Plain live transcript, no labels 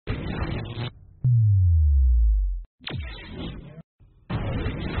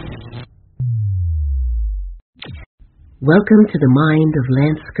Welcome to the mind of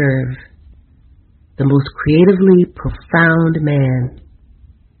Lancescurv, the most creatively profound man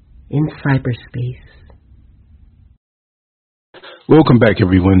in cyberspace. Welcome back,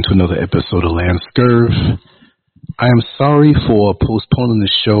 everyone, to another episode of Lancescurv. I am sorry for postponing the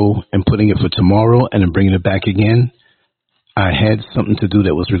show and putting it for tomorrow and then bringing it back again. I had something to do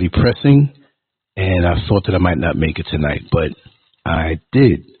that was really pressing, and I thought that I might not make it tonight, but I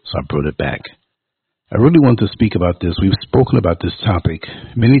did, so I brought it back. I really want to speak about this. We've spoken about this topic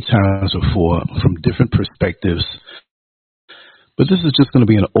many times before from different perspectives, but this is just going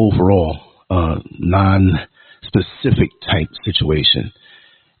to be an overall, non-specific type situation.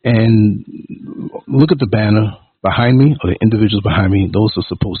 And look at the banner behind me, or the individuals behind me. Those are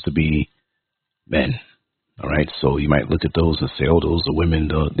supposed to be men. All right, so you might look at those and say, oh, those are women.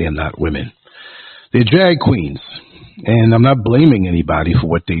 They're not women. They're drag queens. And I'm not blaming anybody for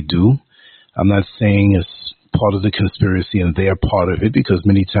what they do. I'm not saying it's part of the conspiracy and they're part of it, because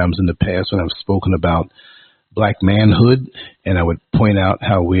many times in the past when I've spoken about black manhood and I would point out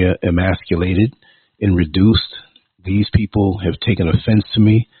how we're emasculated and reduced, these people have taken offense to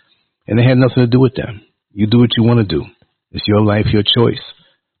me, and it had nothing to do with them. You do what you want to do. It's your life, your choice.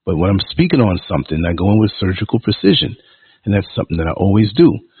 But when I'm speaking on something, I go in with surgical precision, and that's something that I always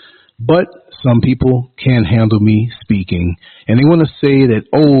do. But some people can't handle me speaking, and they want to say that,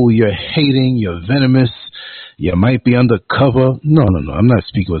 oh, you're hating, you're venomous, you might be undercover. No. I'm not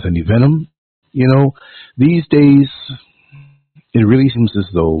speaking with any venom. You know, these days, it really seems as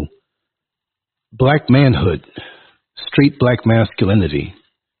though black manhood, straight black masculinity,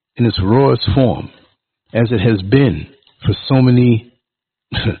 in its rawest form, as it has been for so many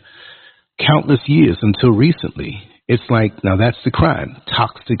countless years until recently, it's like, now that's the crime,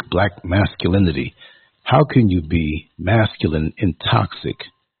 toxic black masculinity. How can you be masculine and toxic?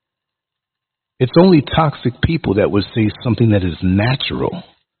 It's only toxic people that would say something that is natural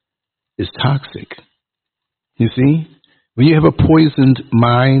is toxic. You see, when you have a poisoned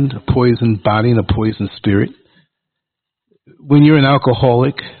mind, a poisoned body, and a poisoned spirit, when you're an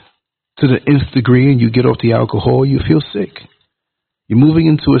alcoholic to the nth degree and you get off the alcohol, you feel sick. You're moving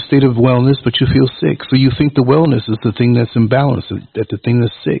into a state of wellness, but you feel sick. So you think the wellness is the thing that's imbalanced, that the thing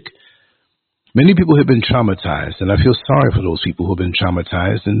that's sick. Many people have been traumatized, and I feel sorry for those people who have been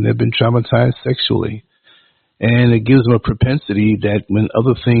traumatized, and they've been traumatized sexually. And it gives them a propensity that when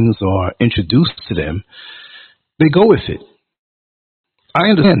other things are introduced to them, they go with it. I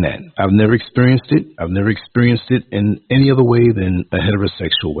understand that. I've never experienced it. I've never experienced it in any other way than a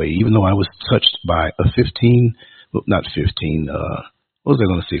heterosexual way, even though I was touched by a 15, well, not 15, what was I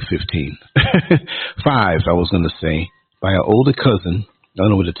going to say, 15? 5, I was going to say, by an older cousin. I don't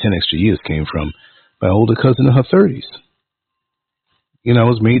know where the 10 extra years came from. By an older cousin in her 30s. You know, I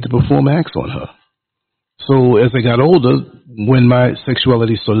was made to perform acts on her. So as I got older, when my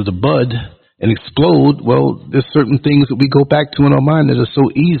sexuality started to bud and explode, well, there's certain things that we go back to in our mind that are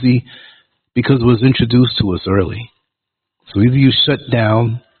so easy because it was introduced to us early. So either you shut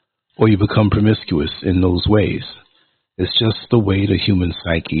down or you become promiscuous in those ways. It's just the way the human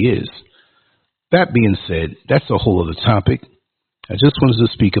psyche is. That being said, that's a whole other topic. I just wanted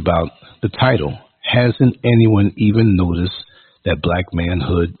to speak about the title. Hasn't anyone even noticed that black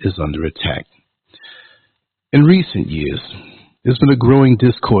manhood is under attack? In recent years, there's been a growing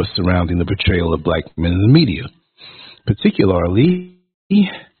discourse surrounding the portrayal of black men in the media, particularly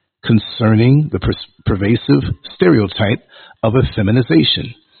concerning the pervasive stereotype of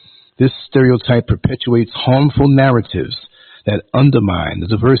effeminization. This stereotype perpetuates harmful narratives that undermine the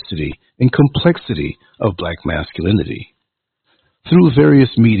diversity and complexity of black masculinity. Through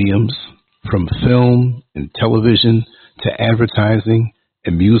various mediums, from film and television to advertising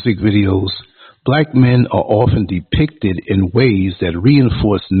and music videos, black men are often depicted in ways that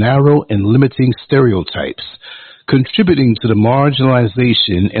reinforce narrow and limiting stereotypes, contributing to the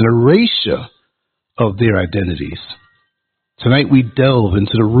marginalization and erasure of their identities. Tonight we delve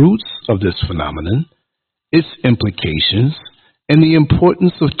into the roots of this phenomenon, its implications, and the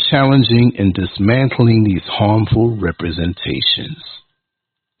importance of challenging and dismantling these harmful representations.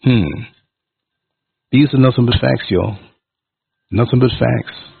 These are nothing but facts, y'all. Nothing but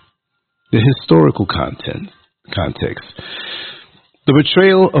facts. The historical context. The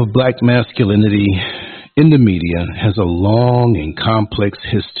portrayal of black masculinity in the media has a long and complex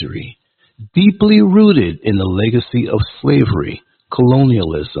history, deeply rooted in the legacy of slavery,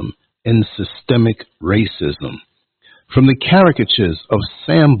 colonialism, and systemic racism. From the caricatures of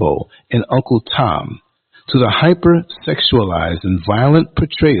Sambo and Uncle Tom to the hyper-sexualized and violent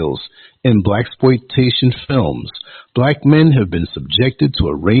portrayals in blaxploitation films, black men have been subjected to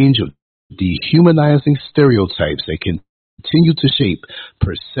a range of dehumanizing stereotypes that can continue to shape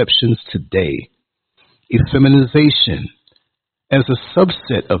perceptions today. Effeminization, as a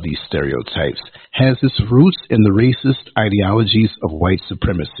subset of these stereotypes, has its roots in the racist ideologies of white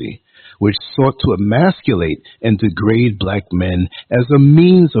supremacy, which sought to emasculate and degrade black men as a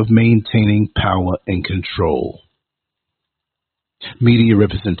means of maintaining power and control. Media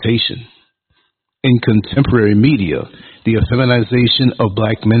representation. In contemporary media, the effeminization of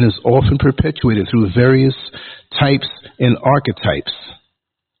black men is often perpetuated through various types and archetypes.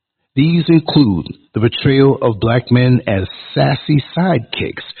 These include the portrayal of black men as sassy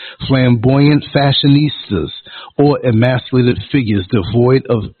sidekicks, flamboyant fashionistas, or emasculated figures devoid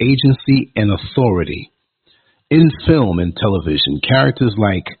of agency and authority. In film and television, characters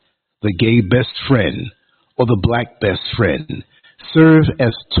like the gay best friend or the black best friend serve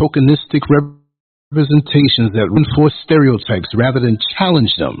as tokenistic representations that reinforce stereotypes rather than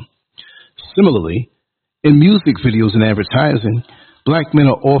challenge them. Similarly, in music videos and advertising, black men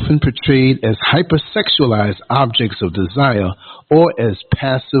are often portrayed as hypersexualized objects of desire or as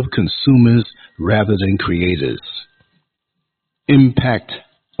passive consumers rather than creators. Impact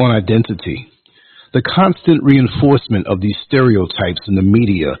on identity. The constant reinforcement of these stereotypes in the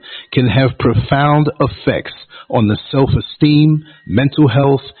media can have profound effects on the self-esteem, mental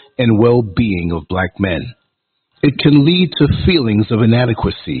health, and well-being of black men. It can lead to feelings of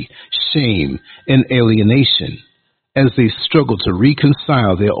inadequacy, shame, and alienation as they struggle to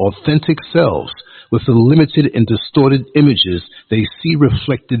reconcile their authentic selves with the limited and distorted images they see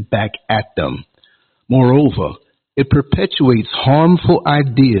reflected back at them. Moreover, it perpetuates harmful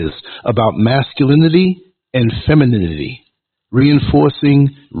ideas about masculinity and femininity,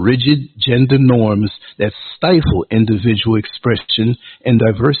 reinforcing rigid gender norms that stifle individual expression and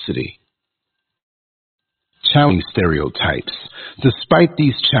diversity. Challenging stereotypes. Despite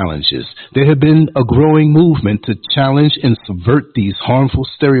these challenges, there has been a growing movement to challenge and subvert these harmful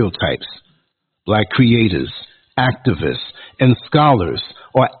stereotypes. Black creators, activists, and scholars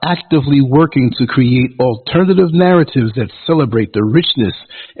are actively working to create alternative narratives that celebrate the richness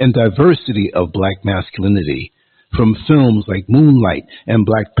and diversity of black masculinity. From films like Moonlight and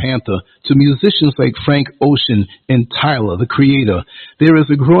Black Panther to musicians like Frank Ocean and Tyler, the Creator, there is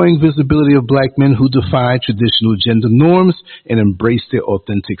a growing visibility of black men who defy traditional gender norms and embrace their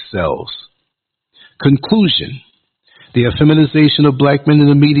authentic selves. Conclusion. The effeminization of black men in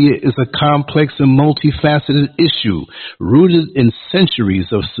the media is a complex and multifaceted issue rooted in centuries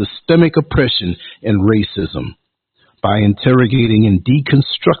of systemic oppression and racism. By interrogating and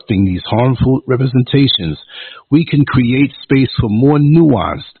deconstructing these harmful representations, we can create space for more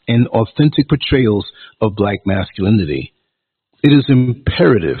nuanced and authentic portrayals of black masculinity. It is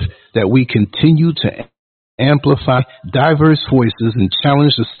imperative that we continue to amplify diverse voices and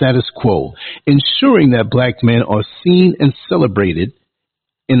challenge the status quo, ensuring that black men are seen and celebrated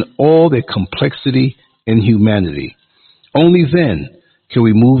in all their complexity and humanity. Only then can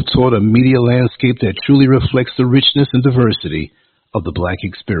we move toward a media landscape that truly reflects the richness and diversity of the black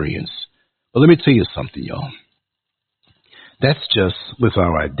experience. But let me tell you something, y'all. That's just with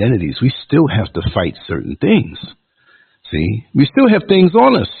our identities. We still have to fight certain things. See, we still have things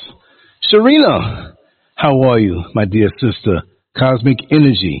on us. Sharina, how are you, my dear sister? Cosmic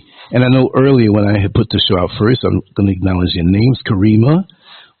Energy. And I know earlier when I had put the show out first, I'm going to acknowledge your names. Karima,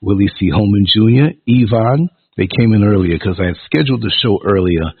 Willie C. Holman Jr., Yvonne. They came in earlier because I had scheduled the show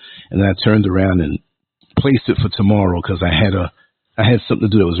earlier, and I turned around and placed it for tomorrow because I had something to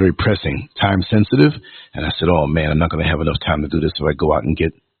do that was very pressing, time sensitive, and I said, "Oh man, I'm not going to have enough time to do this if I go out and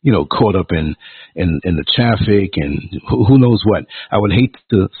get caught up in the traffic and who knows what. I would hate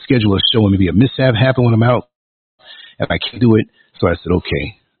to schedule a show and maybe a mishap happen when I'm out, and I can't do it. So I said,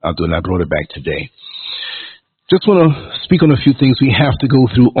 okay, I'll do it, and I brought it back today." Just want to speak on a few things we have to go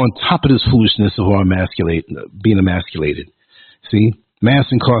through on top of this foolishness of our being emasculated. See,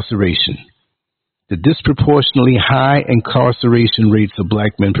 mass incarceration. The disproportionately high incarceration rates of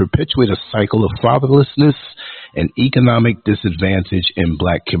black men perpetuate a cycle of fatherlessness and economic disadvantage in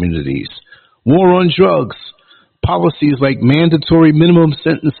black communities. War on drugs. Policies like mandatory minimum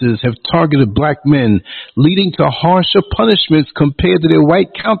sentences have targeted black men, leading to harsher punishments compared to their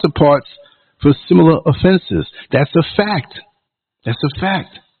white counterparts for similar offenses. That's a fact. That's a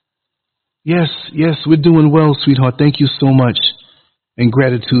fact. Yes, we're doing well, sweetheart. Thank you so much. And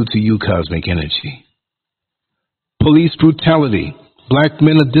gratitude to you, Cosmic Energy. Police brutality. Black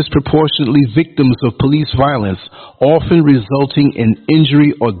men are disproportionately victims of police violence, often resulting in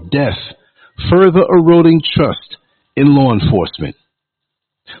injury or death, further eroding trust in law enforcement.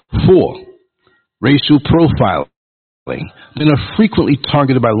 4. Racial profiling. men are frequently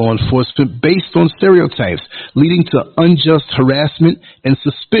targeted by law enforcement based on stereotypes, leading to unjust harassment and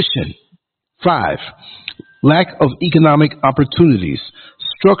suspicion. 5. Lack of economic opportunities.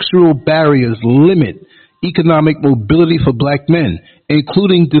 Structural barriers limit economic mobility for black men,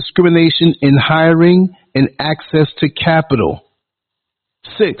 including discrimination in hiring and access to capital.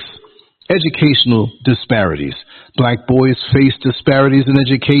 6. Educational disparities. Black boys face disparities in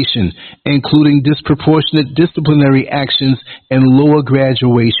education, including disproportionate disciplinary actions and lower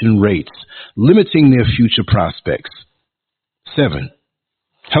graduation rates, limiting their future prospects. 7.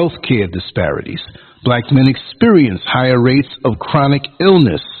 Healthcare disparities. Black men experience higher rates of chronic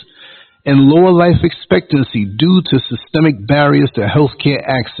illness and lower life expectancy due to systemic barriers to healthcare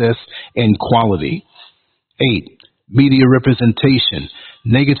access and quality. 8. Media representation.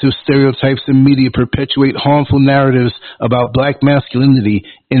 Negative stereotypes in media perpetuate harmful narratives about black masculinity,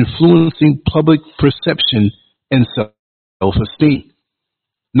 influencing public perception and self-esteem.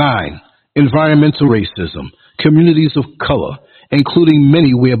 9. Environmental racism. Communities of color, including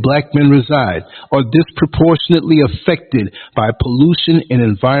many where black men reside, are disproportionately affected by pollution and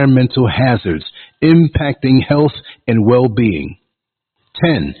environmental hazards, impacting health and well-being.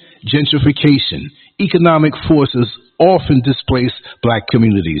 10. Gentrification. Economic forces often displace black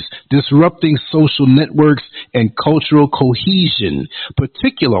communities, disrupting social networks and cultural cohesion,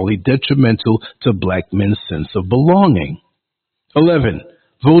 particularly detrimental to black men's sense of belonging. 11.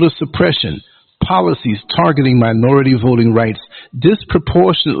 Voter suppression. Policies targeting minority voting rights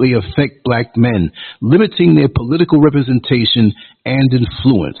disproportionately affect black men, limiting their political representation and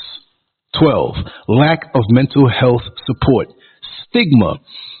influence. 12. Lack of mental health support. Stigma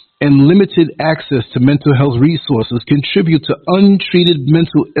and limited access to mental health resources contribute to untreated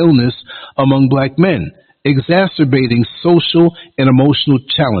mental illness among black men, exacerbating social and emotional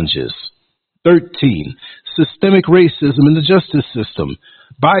challenges. 13. Systemic racism in the justice system.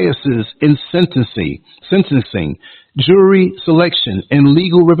 Biases in sentencing, jury selection, and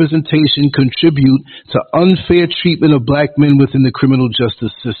legal representation contribute to unfair treatment of black men within the criminal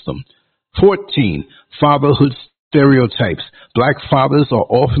justice system. 14. Fatherhood stereotypes. Black fathers are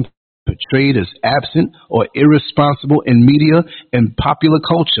often portrayed as absent or irresponsible in media and popular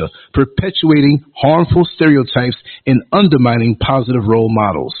culture, perpetuating harmful stereotypes and undermining positive role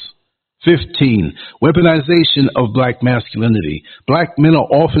models. 15. Weaponization of black masculinity. Black men are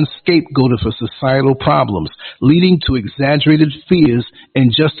often scapegoated for societal problems, leading to exaggerated fears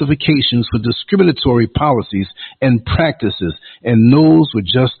and justifications for discriminatory policies and practices, and those were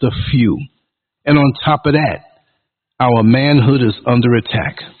just a few. And on top of that, our manhood is under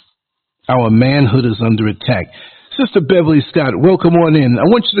attack. Our manhood is under attack. Sister Beverly Scott, welcome on in. I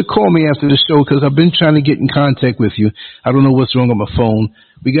want you to call me after the show because I've been trying to get in contact with you. I don't know what's wrong with my phone.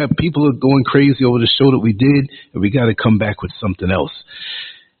 We got people going crazy over the show that we did, and we got to come back with something else.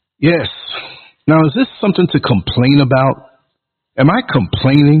 Yes. Now, is this something to complain about? Am I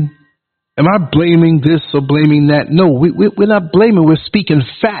complaining? Am I blaming this or blaming that? No, we're not blaming. We're speaking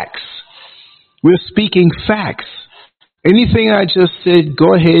facts. We're speaking facts. Anything I just said,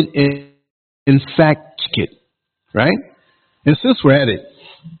 go ahead and fact check it. Right? And since we're at it,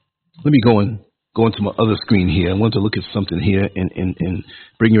 let me go into my other screen here. I want to look at something here and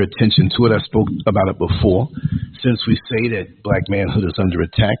bring your attention to it. I spoke about it before. Since we say that black manhood is under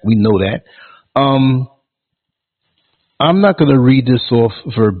attack, we know that. I'm not going to read this off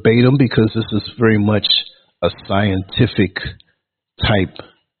verbatim because this is very much a scientific type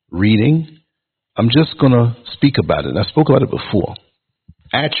reading. I'm just going to speak about it. I spoke about it before.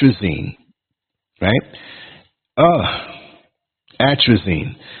 Atrazine, right?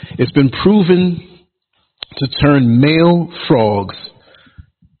 Atrazine. It's been proven to turn male frogs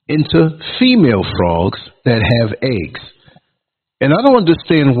into female frogs that have eggs. And I don't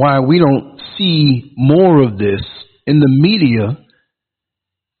understand why we don't see more of this in the media.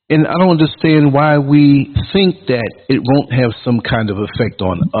 And I don't understand why we think that it won't have some kind of effect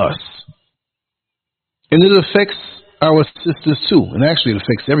on us. And it affects our sisters too. And actually it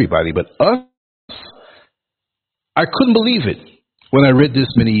affects everybody, but us. I couldn't believe it when I read this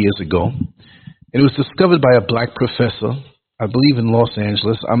many years ago. And it was discovered by a black professor, I believe in Los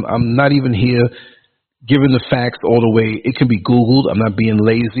Angeles. I'm not even here giving the facts all the way. It can be Googled. I'm not being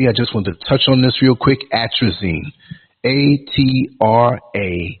lazy. I just want to touch on this real quick. Atrazine. Atrazine.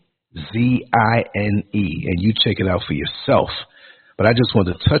 And you check it out for yourself. But I just want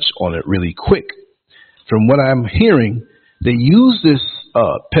to touch on it really quick. From what I'm hearing, they use this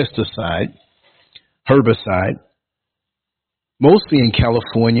pesticide, herbicide, mostly in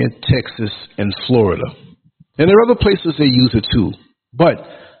California, Texas, and Florida. And there are other places they use it too. But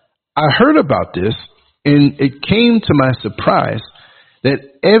I heard about this And it came to my surprise that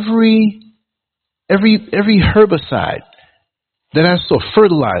every herbicide that I saw,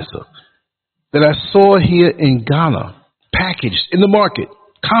 fertilizer, that I saw here in Ghana, packaged in the market,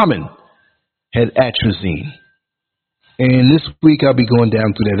 common, had atrazine. And this week I'll be going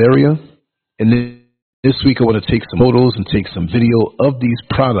down through that area. And this week I want to take some photos and take some video of these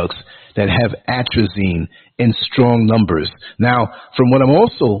products that have atrazine in strong numbers. Now, from what I'm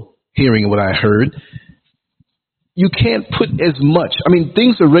also hearing and what I heard, you can't put as much. I mean,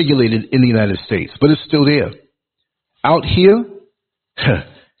 things are regulated in the United States, but it's still there. Out here,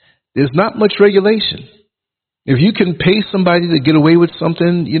 there's not much regulation. If you can pay somebody to get away with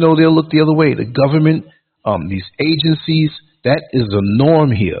something, you know, they'll look the other way. The government, these agencies, that is the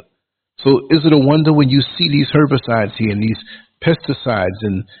norm here. So is it a wonder when you see these herbicides here and these pesticides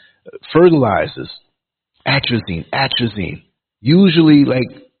and fertilizers, atrazine, usually like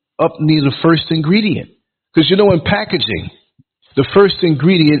up near the first ingredient? Because, you know, in packaging, the first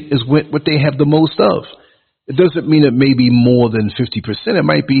ingredient is what they have the most of. It doesn't mean it may be more than 50%. It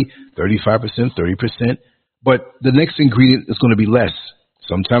might be 35%, 30%. But the next ingredient is going to be less.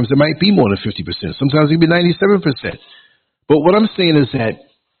 Sometimes it might be more than 50%. Sometimes it can be 97%. But what I'm saying is that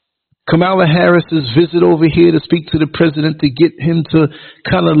Kamala Harris's visit over here to speak to the president to get him to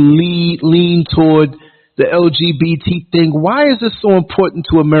kind of lean toward the LGBT thing. Why is this so important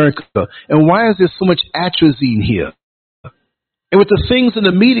to America? And why is there so much atrazine here? And with the things in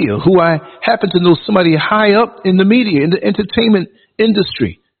the media, who I happen to know somebody high up in the media, in the entertainment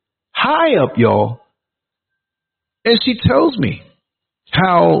industry, high up, y'all. And she tells me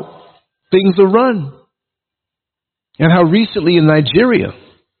how things are run and how recently in Nigeria,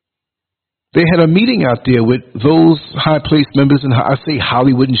 they had a meeting out there with those high-placed members, and I say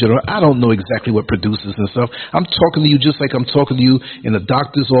Hollywood in general. I don't know exactly what producers and stuff. I'm talking to you just like I'm talking to you in the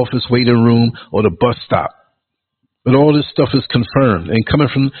doctor's office waiting room or the bus stop. But all this stuff is confirmed and coming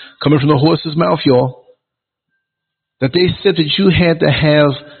from the horse's mouth, y'all. That they said that you had to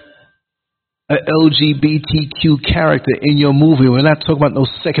have an LGBTQ character in your movie. We're not talking about no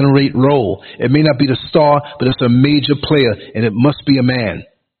second-rate role. It may not be the star, but it's a major player, and it must be a man.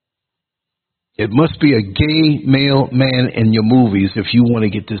 It must be a gay male man in your movies if you want to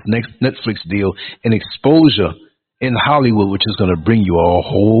get this next Netflix deal and exposure in Hollywood, which is going to bring you a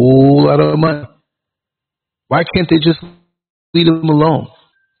whole lot of money. Why can't they just leave them alone?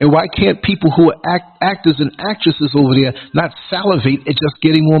 And why can't people who are actors and actresses over there not salivate at just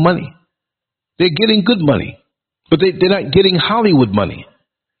getting more money? They're getting good money, but they're not getting Hollywood money.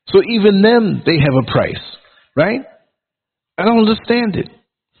 So even them, they have a price, right? I don't understand it.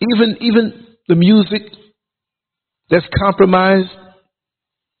 Even the music that's compromised.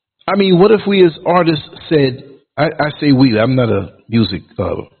 I mean, what if we as artists said, I say we, I'm not a music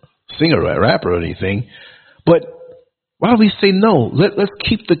singer or rapper or anything, but why don't we say no? Let's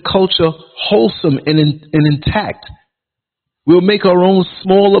keep the culture wholesome and intact. We'll make our own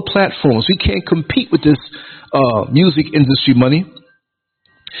smaller platforms. We can't compete with this music industry money,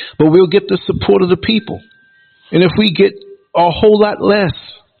 but we'll get the support of the people. And if we get a whole lot less,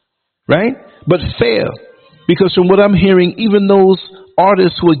 right? But fair, because from what I'm hearing, even those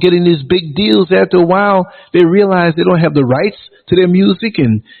artists who are getting these big deals, after a while, they realize they don't have the rights to their music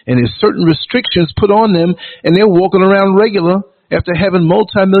and there's certain restrictions put on them, and they're walking around regular after having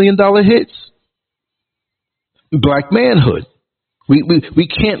multi-million-dollar hits. Black manhood. We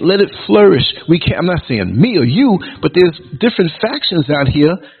can't let it flourish. I'm not saying me or you, but there's different factions out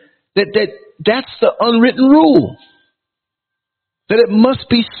here that's the unwritten rule. That it must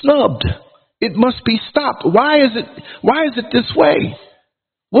be snubbed. It must be stopped. Why is it this way?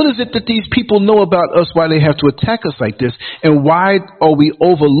 What is it that these people know about us, why they have to attack us like this? And why are we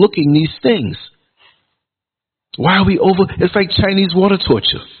overlooking these things? It's like Chinese water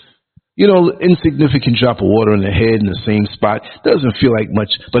torture. You know, insignificant drop of water in the head in the same spot doesn't feel like much,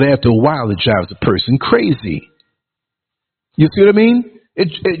 but after a while it drives a person crazy. You see what I mean?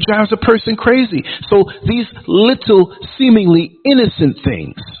 It drives a person crazy. So these little seemingly innocent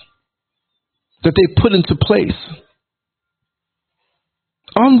things that they put into place,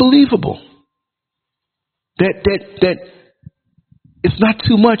 unbelievable. That it's not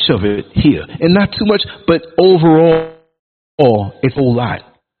too much of it here, and not too much, but overall, it's a whole lot.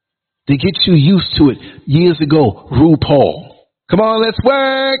 They get you used to it. Years ago, RuPaul. Come on, let's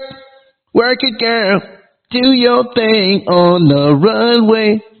work it, girl. Do your thing on the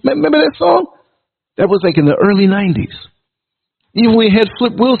runway. Remember that song? That was like in the early 90s. Even we had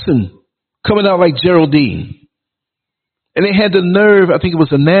Flip Wilson coming out like Geraldine. And they had the nerve, I think it was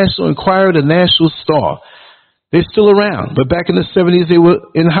the National Enquirer, the National Star. They're still around. But back in the 70s, they were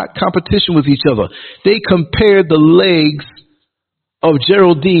in hot competition with each other. They compared the legs of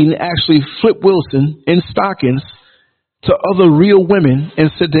Geraldine, actually Flip Wilson, in stockings to other real women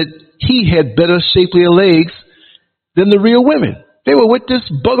and said that he had better, shapelier legs than the real women. They were with this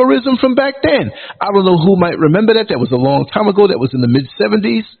buggerism from back then. I don't know who might remember that. That was a long time ago. That was in the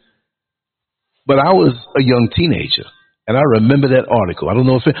mid-70s. But I was a young teenager, and I remember that article. I don't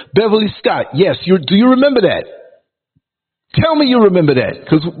know if Beverly Scott, yes, do you remember that? Tell me you remember that,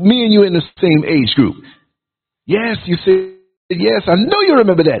 because me and you are in the same age group. Yes, you said yes. I know you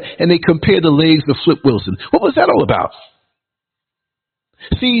remember that. And they compared the legs of Flip Wilson. What was that all about?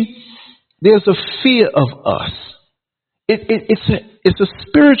 See, there's a fear of us. It's a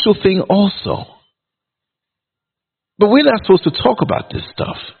spiritual thing also. But we're not supposed to talk about this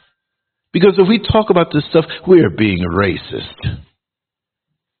stuff. Because if we talk about this stuff, we're being racist.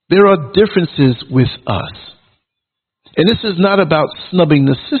 There are differences with us. And this is not about snubbing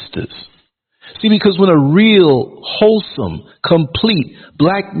the sisters. See, because when a real, wholesome, complete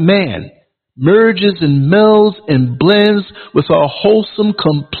black man merges and melds and blends with a wholesome,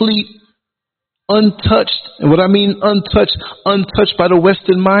 complete, untouched, and what I mean untouched by the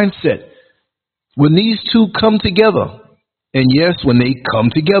Western mindset. When these two come together, and yes, when they come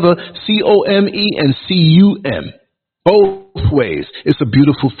together, C-O-M-E and C-U-M, both ways, it's a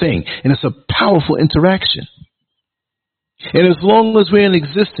beautiful thing, and it's a powerful interaction. And as long as we're in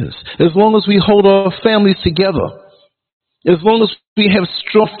existence, as long as we hold our families together, as long as we have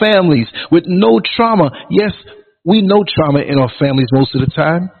strong families with no trauma, yes, we know trauma in our families most of the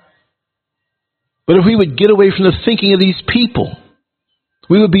time. But if we would get away from the thinking of these people,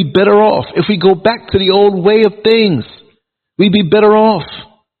 we would be better off. If we go back to the old way of things, we'd be better off.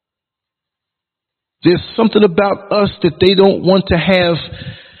 There's something about us that they don't want to have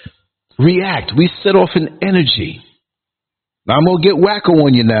react. We set off an energy. Now, I'm going to get wacko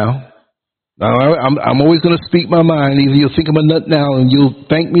on you now. I'm always going to speak my mind. Either you'll think I'm a nut now and you'll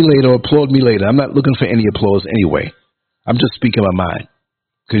thank me later or applaud me later. I'm not looking for any applause anyway. I'm just speaking my mind.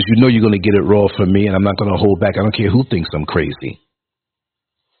 Because you know you're going to get it raw from me, and I'm not going to hold back. I don't care who thinks I'm crazy.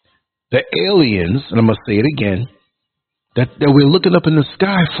 The aliens, and I'm going to say it again, that we're looking up in the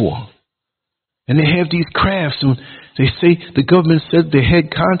sky for. And they have these crafts, and they say the government said they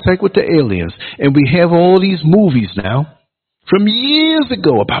had contact with the aliens. And we have all these movies now from years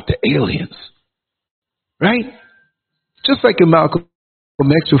ago about the aliens. Right? Just like in Malcolm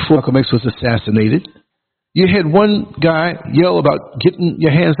X, before Malcolm X was assassinated. You had one guy yell about getting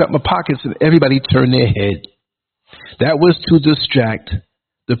your hands out my pockets and everybody turned their head. That was to distract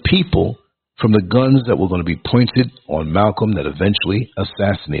the people from the guns that were going to be pointed on Malcolm that eventually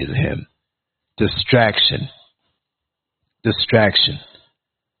assassinated him. Distraction. Distraction.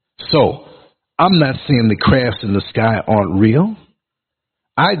 So, I'm not saying the crafts in the sky aren't real.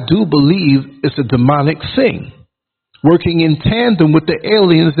 I do believe it's a demonic thing, working in tandem with the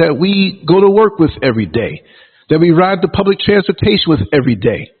aliens that we go to work with every day, that we ride the public transportation with every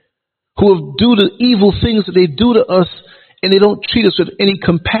day, who do the evil things that they do to us, and they don't treat us with any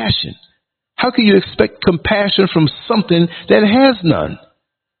compassion. How can you expect compassion from something that has none?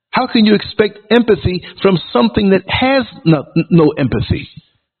 How can you expect empathy from something that has no empathy?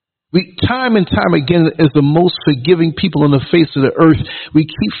 We, time and time again, as the most forgiving people on the face of the earth, we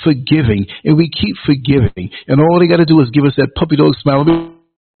keep forgiving and we keep forgiving. And all they got to do is give us that puppy dog smile.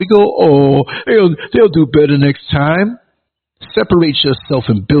 We go, oh, they'll do better next time. Separate yourself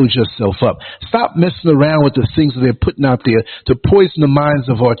and build yourself up. Stop messing around with the things that they're putting out there to poison the minds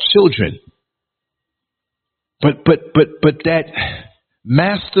of our children. But that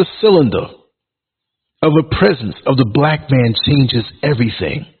master cylinder of a presence of the black man changes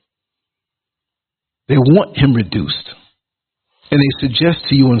everything. They want him reduced. And they suggest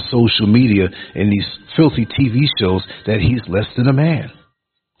to you on social media and these filthy TV shows that he's less than a man.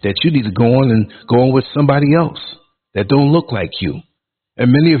 That you need to go on with somebody else that don't look like you.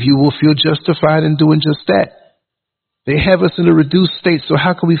 And many of you will feel justified in doing just that. They have us in a reduced state, so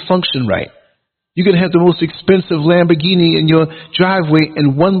how can we function right? You can have the most expensive Lamborghini in your driveway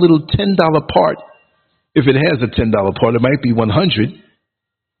and one little $10 part. If it has a $10 part, it might be $100.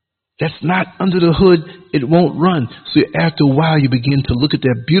 That's not under the hood. It won't run. So after a while, you begin to look at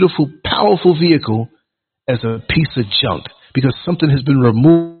that beautiful, powerful vehicle as a piece of junk because something has been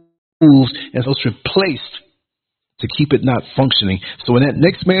removed and else replaced to keep it not functioning. So when that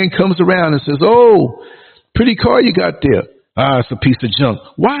next man comes around and says, oh, pretty car you got there. It's a piece of junk.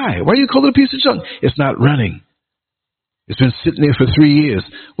 Why? Why do you call it a piece of junk? It's not running. It's been sitting there for 3 years.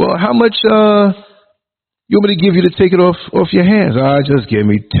 Well, how much you want me to give you to take it off your hands? Just give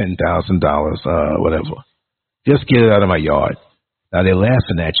me $10,000, whatever. Just get it out of my yard. Now they're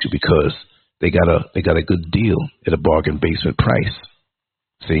laughing at you because they got a good deal at a bargain basement price.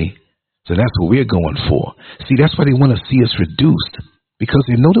 See? So that's what we're going for. See, that's why they want to see us reduced, because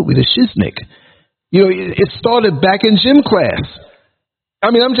they know that we're the shiznick. You know, it started back in gym class.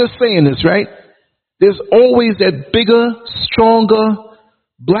 I mean, I'm just saying this, right? There's always that bigger, stronger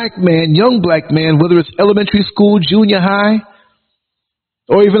black man, young black man, whether it's elementary school, junior high,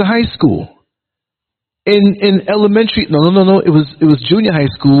 or even high school. In elementary, no, it was junior high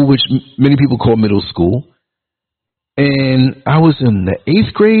school, which many people call middle school. And I was in the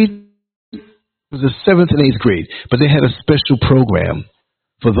 8th grade. It was the 7th and 8th grade, but they had a special program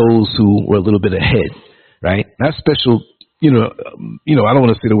for those who were a little bit ahead, right? Not special, I don't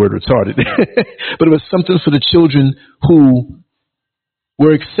want to say the word retarded, but it was something for the children who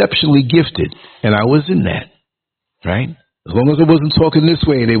were exceptionally gifted, and I was in that, right? As long as I wasn't talking this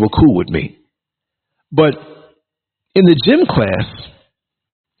way, they were cool with me. But in the gym class,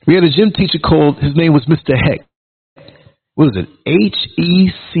 we had a gym teacher his name was Mr. Heck. What is it? Hecht?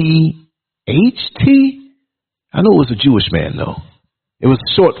 I know it was a Jewish man, though. It was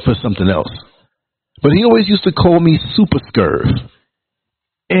short for something else. But he always used to call me Lancescurv.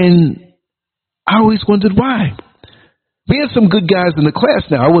 And I always wondered why. We had some good guys in the class.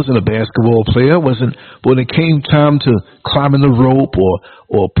 Now, I wasn't a basketball player. But when it came time to climbing the rope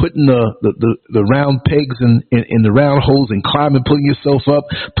or putting the round pegs in the round holes and climbing, pulling yourself up,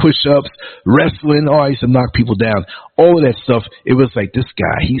 push-ups, wrestling, I used to knock people down. All of that stuff, it was like, this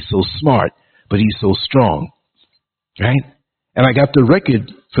guy, he's so smart, but he's so strong, right? And I got the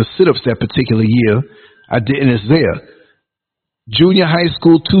record for sit-ups that particular year. I did, and it's there. Junior high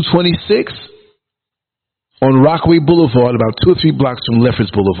school, 226. On Rockaway Boulevard, about 2 or 3 blocks from Lefferts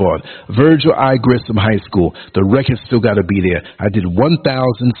Boulevard. Virgil I. Grissom High School. The record's still got to be there. I did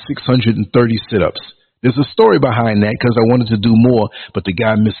 1,630 sit-ups. There's a story behind that because I wanted to do more, but the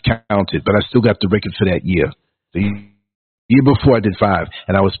guy miscounted. But I still got the record for that year. The year before I did 5,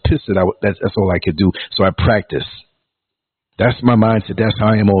 and I was pissed that that's all I could do. So I practiced. That's my mindset. That's how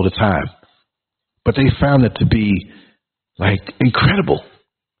I am all the time. But they found it to be, like, incredible.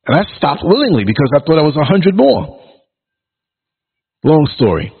 And I stopped willingly because I thought I was 100 more. Long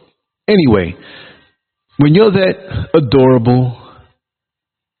story. Anyway, when you're that adorable,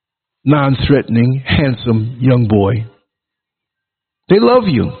 non-threatening, handsome young boy, they love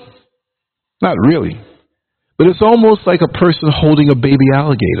you. Not really. But it's almost like a person holding a baby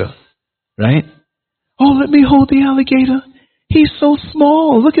alligator, right? Oh, let me hold the alligator. He's so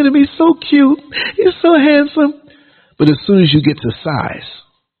small. Look at him. He's so cute. He's so handsome. But as soon as you get to size,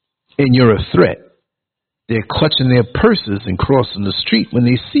 and you're a threat, they're clutching their purses and crossing the street when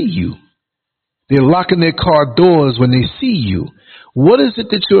they see you. They're locking their car doors when they see you. What is it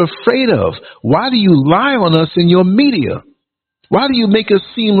that you're afraid of? Why do you lie on us in your media? Why do you make us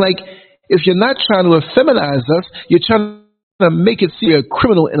seem like if you're not trying to effeminize us, you're trying to make it seem you're a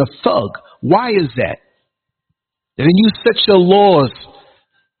criminal and a thug? Why is that? And then you set your laws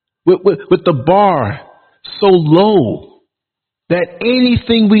with the bar so low that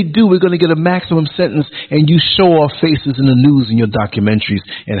anything we do, we're going to get a maximum sentence, and you show our faces in the news and your documentaries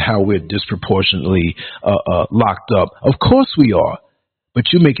and how we're disproportionately locked up. Of course we are,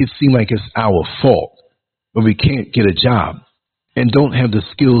 but you make it seem like it's our fault when we can't get a job and don't have the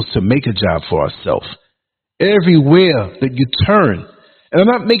skills to make a job for ourselves. Everywhere that you turn, and I'm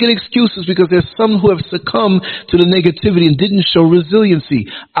not making excuses because there's some who have succumbed to the negativity and didn't show resiliency.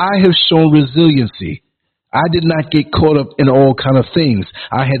 I have shown resiliency. I did not get caught up in all kind of things.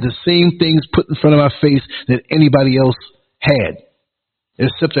 I had the same things put in front of my face that anybody else had,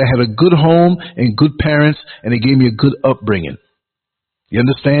 except I had a good home and good parents, and they gave me a good upbringing. You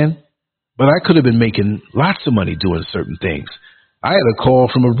understand? But I could have been making lots of money doing certain things. I had a call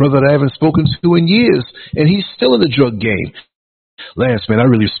from a brother that I haven't spoken to in years, and he's still in the drug game. Lance, man, I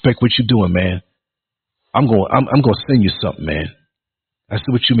really respect what you're doing, man. I'm going to send you something, man. I said,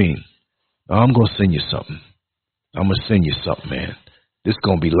 what you mean? I'm going to send you something. I'm going to send you something, man. This is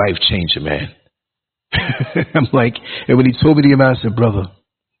going to be life-changing, man. I'm like, and when he told me the amount, I said, brother,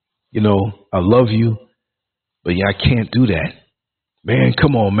 I love you, but yeah, I can't do that. Man,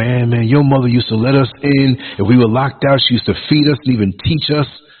 come on, man. Your mother used to let us in. If we were locked out, she used to feed us and even teach us.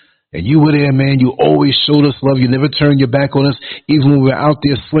 And you were there, man. You always showed us love. You never turned your back on us. Even when we were out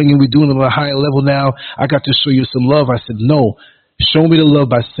there swinging, we're doing it at a higher level now. I got to show you some love. I said, no, show me the love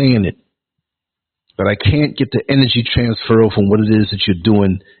by saying it. But I can't get the energy transfer from what it is that you're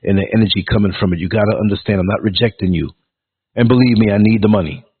doing and the energy coming from it. You got to understand, I'm not rejecting you. And believe me, I need the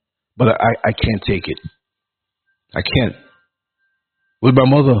money. But I can't take it. I can't. Would my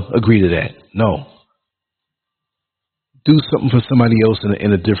mother agree to that? No. do something for somebody else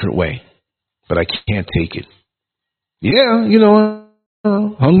in a different way, but I can't take it. Yeah, hung it up. I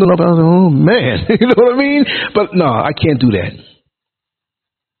was like, oh man, you know what I mean? But no, I can't do that.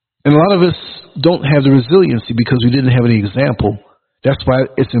 And a lot of us don't have the resiliency because we didn't have any example. That's why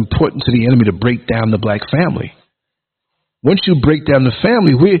it's important to the enemy to break down the black family. Once you break down the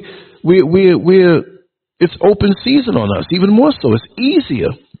family, it's open season on us. Even more so, it's easier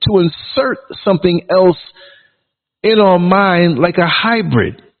to insert something else in our mind, like a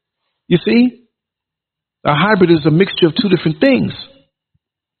hybrid. You see, a hybrid is a mixture of two different things.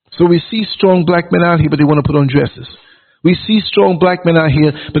 So we see strong black men out here, but they want to put on dresses. We see strong black men out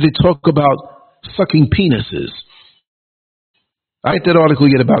here, but they talk about sucking penises. I read that article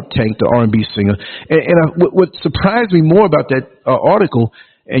yet about Tank, the R&B singer. What surprised me more about that article,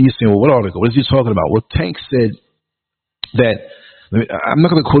 and you're saying, well, what article? What is he talking about? Well, Tank said that, I'm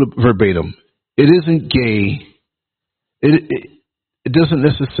not going to quote it verbatim, it isn't gay. It doesn't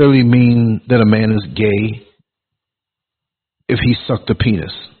necessarily mean that a man is gay if he sucked a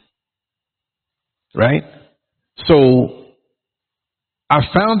penis. Right? So I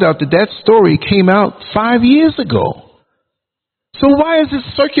found out that story came out 5 years ago. So why is it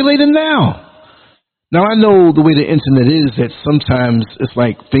circulating now? Now I know the way the internet is that sometimes it's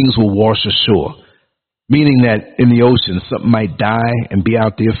like things will wash ashore. Meaning that in the ocean, something might die and be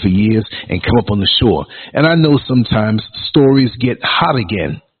out there for years and come up on the shore. And I know sometimes stories get hot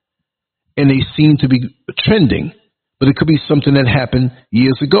again and they seem to be trending, but it could be something that happened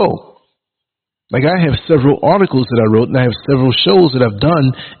years ago. Like I have several articles that I wrote and I have several shows that I've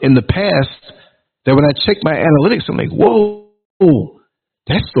done in the past that when I check my analytics, I'm like, whoa,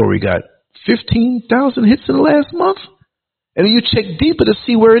 that story got 15,000 hits in the last month. And then you check deeper to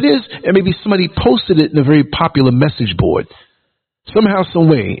see where it is, and maybe somebody posted it in a very popular message board. Somehow, some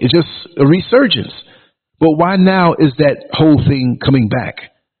way, it's just a resurgence. But why now is that whole thing coming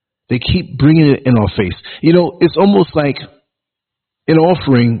back? They keep bringing it in our face. It's almost like an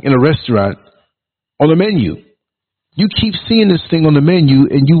offering in a restaurant on the menu. You keep seeing this thing on the menu,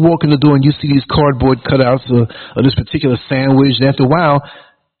 and you walk in the door and you see these cardboard cutouts of this particular sandwich. And after a while,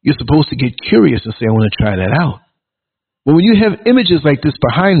 you're supposed to get curious and say, I want to try that out. But when you have images like this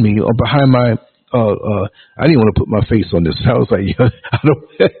behind me or behind my, I didn't want to put my face on this. I was like, I don't.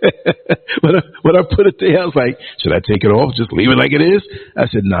 when I put it there, I was like, should I take it off? Just leave it like it is? I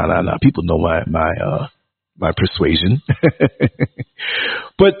said, no. People know my persuasion.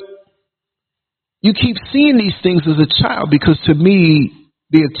 But you keep seeing these things as a child because to me,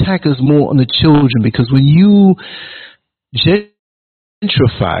 the attack is more on the children because when you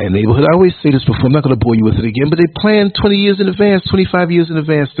gentrify a neighborhood. I always say this before, I'm not going to bore you with it again, but they plan 20 years in advance, 25 years in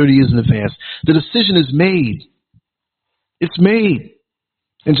advance, 30 years in advance. The decision is made. It's made.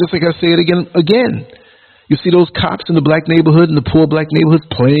 And just like I say it again, you see those cops in the black neighborhood and the poor black neighborhoods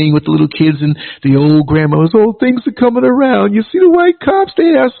playing with the little kids and the old grandmas. Oh, things are coming around. You see the white cops,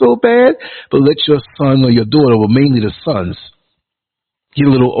 they are so bad. But let your son or your daughter, well, mainly the sons, get a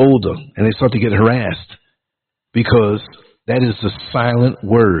little older and they start to get harassed because that is the silent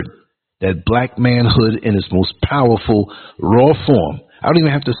word, that black manhood in its most powerful, raw form. I don't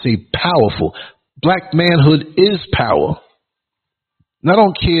even have to say powerful. Black manhood is power. And I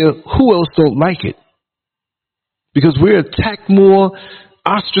don't care who else don't like it. Because we're attacked more,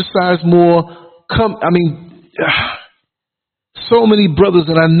 ostracized more. So many brothers,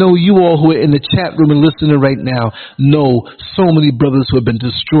 and I know you all who are in the chat room and listening right now know so many brothers who have been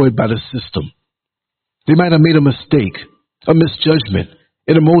destroyed by the system. They might have made a mistake, a misjudgment,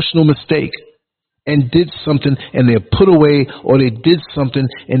 an emotional mistake, and did something and they're put away, or they did something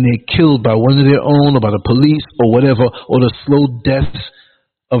and they're killed by one of their own or by the police or whatever, or the slow death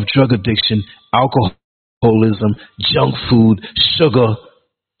of drug addiction, alcoholism, junk food, sugar.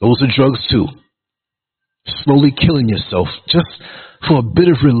 Those are drugs too. Slowly killing yourself just for a bit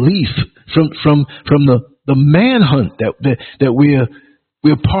of relief from the manhunt that we're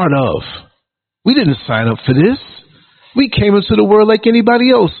part of. We didn't sign up for this. We came into the world like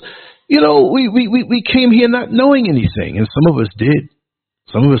anybody else. We came here not knowing anything, and some of us did.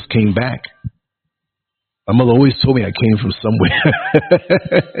 Some of us came back. My mother always told me I came from somewhere.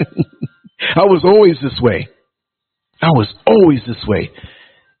 I was always this way.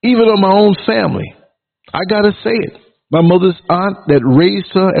 Even on my own family. I gotta say it. My mother's aunt that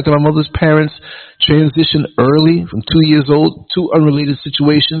raised her after my mother's parents transitioned early from 2 years old, two unrelated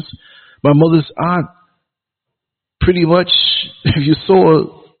situations. My mother's aunt, pretty much, if you saw her,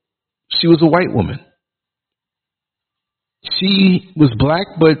 she was a white woman. She was black,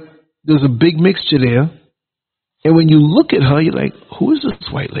 but there's a big mixture there. And when you look at her, you're like, who is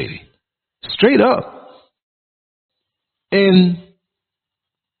this white lady? Straight up. And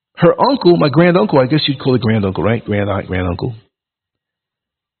her uncle, my granduncle, I guess you'd call it granduncle, right? Granduncle.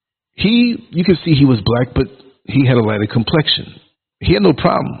 You could see he was black, but he had a lighter complexion. He had no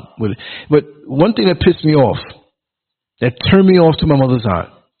problem with it. But one thing that pissed me off, that turned me off to my mother's aunt,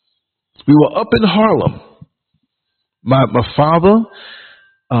 we were up in Harlem. My father,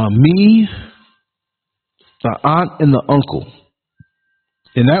 me, the aunt, and the uncle.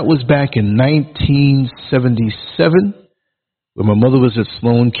 And that was back in 1977, when my mother was at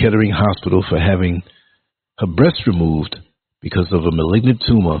Sloan Kettering Hospital for having her breast removed because of a malignant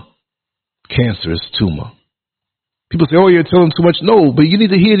tumor, cancerous tumor. People say, oh, you're telling too much. No, but you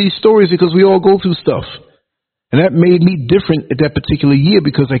need to hear these stories because we all go through stuff. And that made me different at that particular year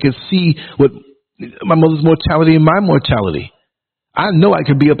because I could see what my mother's mortality and my mortality. I know I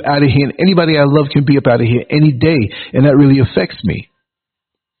could be up out of here, and anybody I love can be up out of here any day, and that really affects me.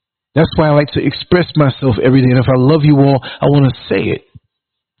 That's why I like to express myself every day, and if I love you all, I want to say it.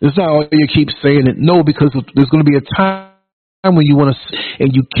 It's not all you keep saying it. No, because there's going to be a time when you want to,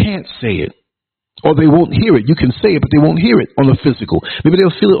 and you can't say it. Or they won't hear it. You can say it, but they won't hear it on the physical. Maybe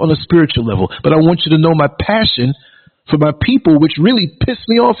they'll feel it on a spiritual level. But I want you to know my passion for my people, which really pissed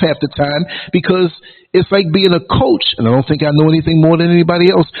me off half the time because it's like being a coach. And I don't think I know anything more than anybody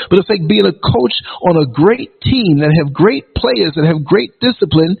else, but it's like being a coach on a great team that have great players, that have great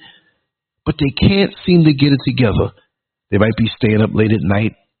discipline, but they can't seem to get it together. They might be staying up late at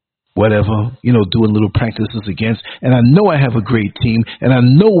night, whatever, doing little practices against. And I know I have a great team, and I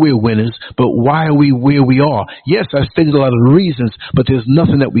know we're winners, but why are we where we are? Yes, I stated a lot of reasons, but there's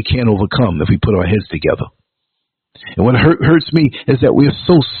nothing that we can't overcome if we put our heads together. And what hurts me is that we're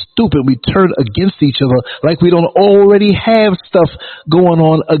so stupid, we turn against each other like we don't already have stuff going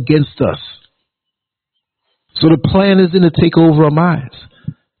on against us. So the plan is in to take over our minds.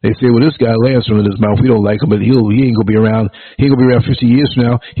 They say, well, this guy Lance from his mouth, we don't like him, but he ain't gonna be around. He ain't gonna be around 50 years from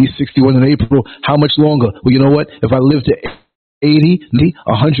now. He's 61 in April. How much longer? Well, you know what? If I live to 80,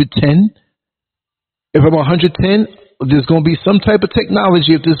 110, if I'm 110, there's gonna be some type of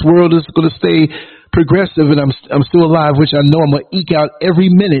technology. If this world is gonna stay progressive and I'm still alive, which I know I'm gonna eke out every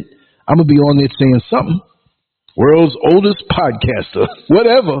minute, I'm gonna be on there saying something. World's oldest podcaster,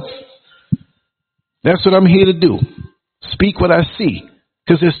 whatever. That's what I'm here to do. Speak what I see.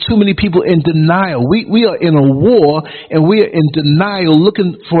 Because there's too many people in denial. We are in a war, and we are in denial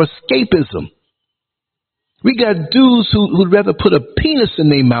looking for escapism. We got dudes who'd rather put a penis in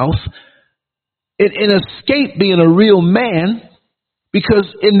their mouth and escape being a real man because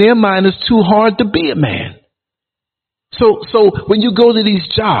in their mind it's too hard to be a man. So when you go to these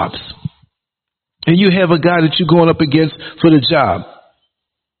jobs and you have a guy that you're going up against for the job,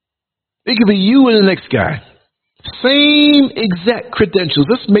 it could be you and the next guy. Same exact credentials.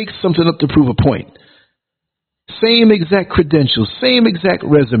 Let's make something up to prove a point. Same exact credentials, same exact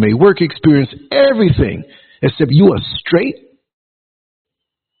resume, work experience, everything, except you are straight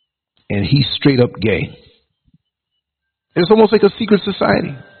and he's straight up gay. It's almost like a secret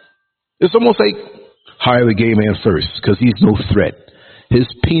society. It's almost like hire the gay man first because he's no threat. His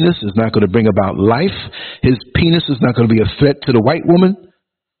penis is not going to bring about life. His penis is not going to be a threat to the white woman.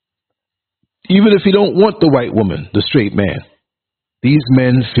 Even if you don't want the white woman, the straight man, these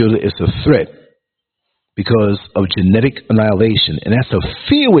men feel that it's a threat because of genetic annihilation. And that's a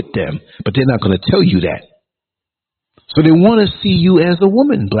fear with them, but they're not going to tell you that. So they want to see you as a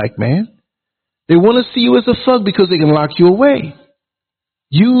woman, black man. They want to see you as a thug because they can lock you away.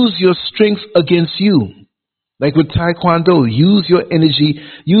 Use your strength against you. Like with Taekwondo, use your energy,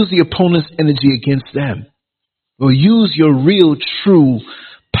 use the opponent's energy against them. Or use your real, true,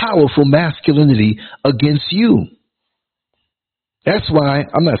 powerful masculinity against you. That's why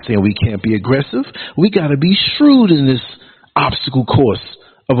I'm not saying we can't be aggressive. We got to be shrewd in this obstacle course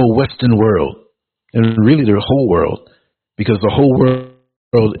of a Western world, and really the whole world, because the whole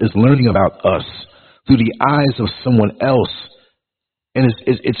world is learning about us through the eyes of someone else, and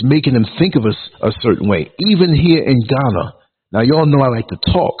it's making them think of us a certain way. Even here in Ghana. Now, y'all know I like to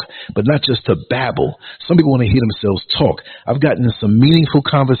talk, but not just to babble. Some people want to hear themselves talk. I've gotten in some meaningful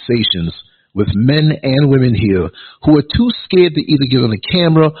conversations with men and women here who are too scared to either get on the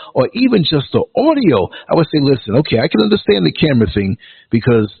camera or even just the audio. I would say, listen, okay, I can understand the camera thing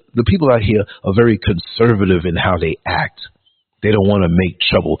because the people out here are very conservative in how they act. They don't want to make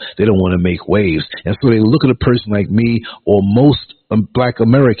trouble. They don't want to make waves. And so they look at a person like me or most black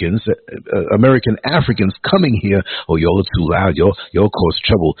Americans, American Africans coming here. Oh, y'all are too loud. Y'all cause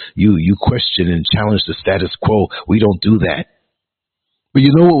trouble. You question and challenge the status quo. We don't do that. But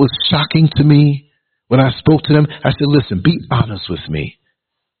you know what was shocking to me when I spoke to them? I said, listen, be honest with me.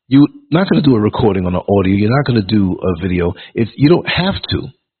 You're not going to do a recording on an audio. You're not going to do a video. You don't have to.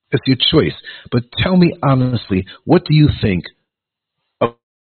 It's your choice. But tell me honestly, what do you think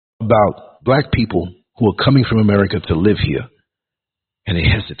about black people who are coming from America to live here? And they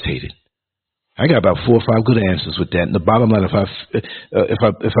hesitated. I got about 4 or 5 good answers with that. And the bottom line, if I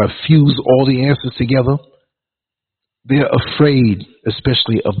fuse all the answers together, they're afraid,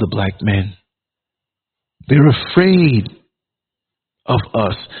 especially of the black men. They're afraid of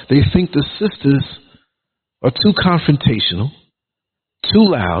us. They think the sisters are too confrontational, too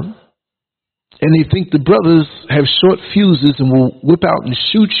loud, and they think the brothers have short fuses and will whip out and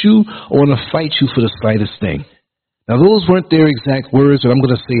shoot you or want to fight you for the slightest thing. Now, those weren't their exact words, but I'm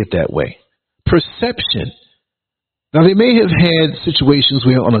going to say it that way. Perception. Now, they may have had situations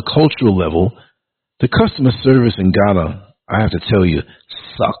where on a cultural level, the customer service in Ghana, I have to tell you,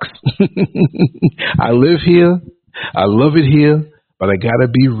 sucks. I live here. I love it here, but I got to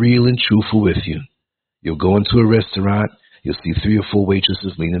be real and truthful with you. You'll go into a restaurant, you'll see 3 or 4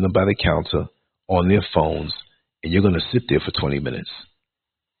 waitresses leaning by the counter on their phones, and you're going to sit there for 20 minutes.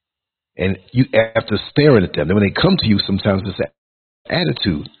 And you, after staring at them, then when they come to you, sometimes it's that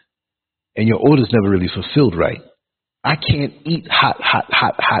attitude, and your order's never really fulfilled right. I can't eat hot,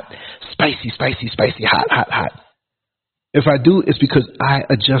 spicy, hot. If I do, it's because I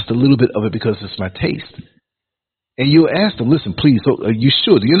adjust a little bit of it because it's my taste. And you'll ask them, listen, please, so, you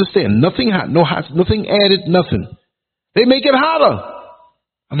sure? Do you understand? Nothing hot, no hot, nothing added, nothing. They make it hotter.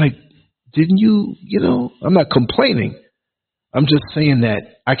 I'm like, didn't you, I'm not complaining. I'm just saying that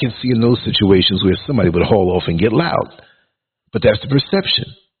I can see in those situations where somebody would haul off and get loud. But that's the perception.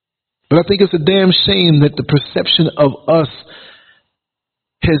 But I think it's a damn shame that the perception of us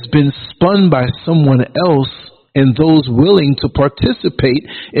has been spun by someone else and those willing to participate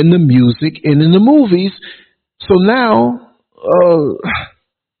in the music and in the movies. So now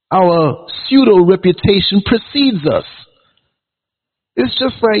our pseudo reputation precedes us. It's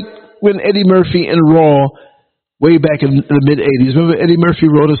just like when Eddie Murphy in Raw, way back in the mid-'80s, remember Eddie Murphy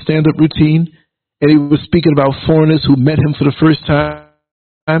wrote a stand-up routine and he was speaking about foreigners who met him for the first time.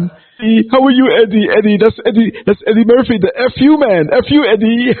 How are you, Eddie? Eddie, that's Eddie Murphy, the F.U. man. F.U.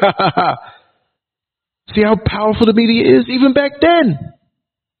 Eddie. See how powerful the media is even back then.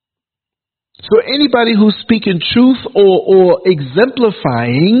 So anybody who's speaking truth or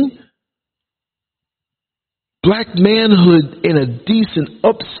exemplifying black manhood in a decent,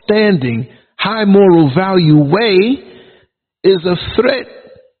 upstanding, high moral value way is a threat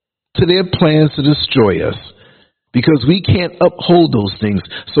to their plans to destroy us. Because we can't uphold those things.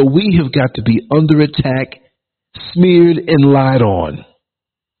 So we have got to be under attack, smeared and lied on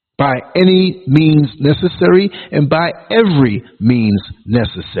by any means necessary and by every means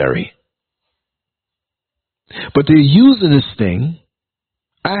necessary. But they're using this thing.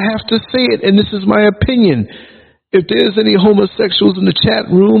 I have to say it, and this is my opinion. If there's any homosexuals in the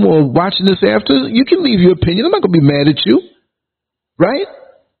chat room or watching this after, you can leave your opinion. I'm not going to be mad at you. Right?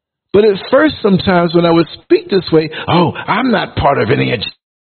 But at first, sometimes when I would speak this way, I'm not part of any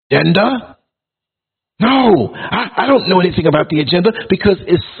agenda. No, I don't know anything about the agenda because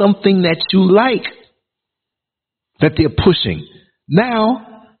it's something that you like, that they're pushing.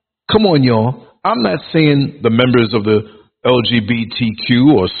 Now, come on, y'all. I'm not saying the members of the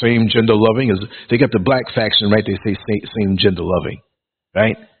LGBTQ or same gender loving, they got the black faction, right? They say same gender loving,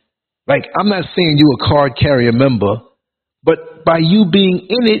 right? Like, I'm not saying you a card carrier member, but by you being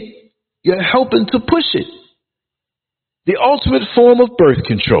in it, you're helping to push it. The ultimate form of birth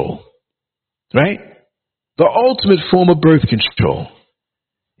control, right? The ultimate form of birth control.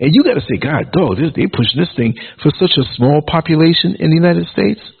 And you got to say, God, dog, they pushing this thing for such a small population in the United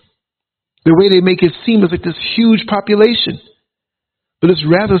States. The way they make it seem is like this huge population. But it's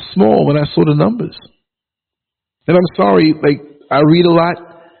rather small when I saw the numbers. And I'm sorry, like, I read a lot,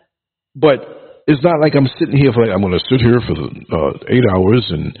 but it's not like I'm sitting here I'm going to sit here for 8 hours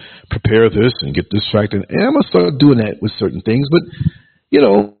and prepare this and get this fact. And I'm going to start doing that with certain things. But,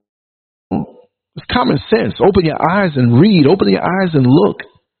 it's common sense. Open your eyes and read. Open your eyes and look.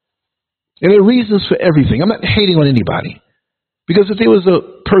 And there are reasons for everything. I'm not hating on anybody. Because if there was a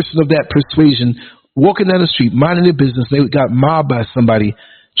person of that persuasion walking down the street, minding their business, they got mobbed by somebody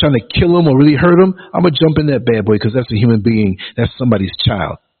trying to kill them or really hurt them, I'm going to jump in that bad boy because that's a human being. That's somebody's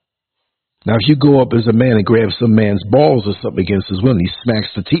child. Now, if you go up as a man and grab some man's balls or something against his will, and he smacks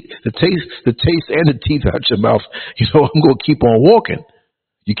the taste and the teeth out your mouth, I'm going to keep on walking.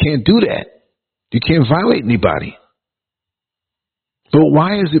 You can't do that. You can't violate anybody. But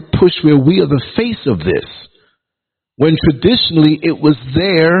why is it pushed where we are the face of this, when traditionally it was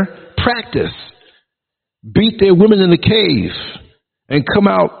their practice? Beat their women in the cave and come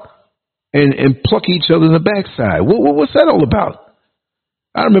out and pluck each other in the backside. What's that all about?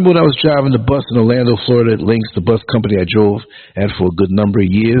 I remember when I was driving the bus in Orlando, Florida, at Lynx, the bus company I drove at for a good number of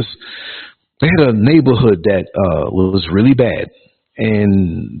years. They had a neighborhood that was really bad,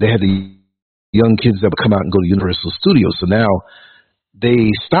 and they had the young kids that would come out and go to Universal Studios. So now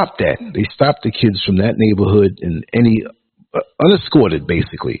they stopped that. They stopped the kids from that neighborhood and any unescorted,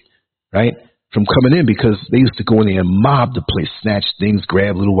 basically, right, from coming in, because they used to go in there and mob the place, snatch things,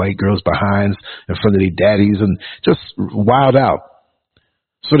 grab little white girls' behinds in front of their daddies, and just wild out.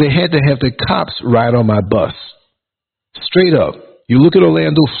 So they had to have the cops ride on my bus. Straight up. You look at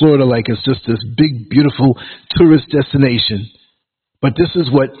Orlando, Florida, like it's just this big, beautiful tourist destination. But this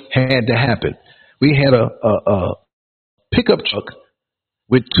is what had to happen. We had a pickup truck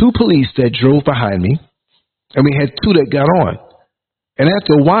with 2 police that drove behind me, and we had 2 that got on. And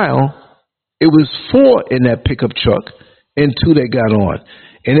after a while, it was 4 in that pickup truck and 2 that got on.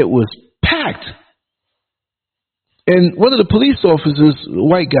 And it was packed. And one of the police officers, a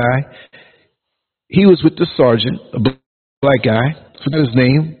white guy, he was with the sergeant, a black guy. I forgot his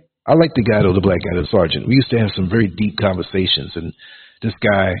name. I like the guy, though, the black guy, the sergeant. We used to have some very deep conversations. And this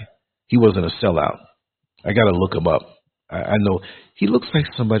guy, he wasn't a sellout. I got to look him up. I know he looks like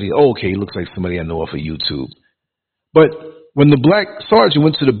somebody. Oh, okay, he looks like somebody I know off of YouTube. But when the black sergeant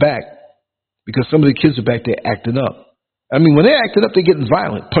went to the back, because some of the kids are back there acting up. I mean, when they're acting up, they're getting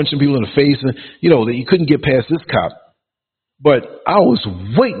violent, punching people in the face, and you couldn't get past this cop. But I was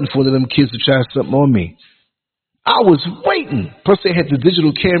waiting for one of them kids to try something on me. I was waiting. Plus, they had the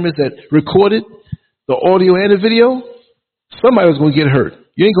digital cameras that recorded the audio and the video. Somebody was going to get hurt.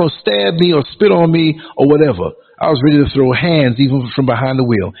 You ain't going to stab me or spit on me or whatever. I was ready to throw hands even from behind the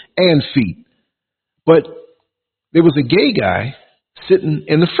wheel and feet. But there was a gay guy sitting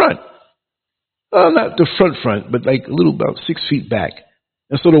in the front. Not the front, but like a little about 6 feet back.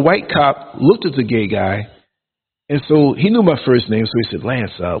 And so the white cop looked at the gay guy, and so he knew my first name, so he said,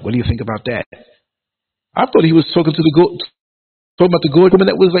 "Lance, what do you think about that?" I thought he was talking about the gorgeous woman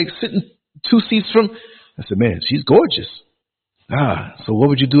that was like sitting 2 seats from. I said, "Man, she's gorgeous." So what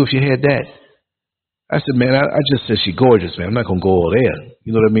would you do if you had that? I said, "Man, I just said she's gorgeous, man. I'm not going to go all there.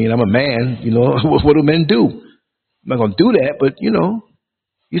 You know what I mean? I'm a man. What do men do? I'm not going to do that, but,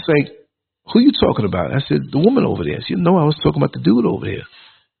 he's like, who you talking about?" I said, "The woman over there." She said, "No, I was talking about the dude over there."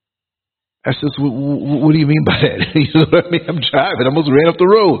 I said, what do you mean by that? You know what I mean? I'm driving. I almost ran up the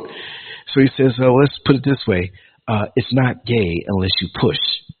road. So he says, let's put it this way. It's not gay unless you push.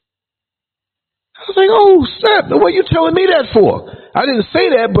 I was like, oh, snap. Now, what are you telling me that for? I didn't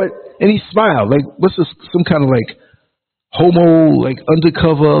say that, and he smiled. Like, what's this, some kind of like homo, like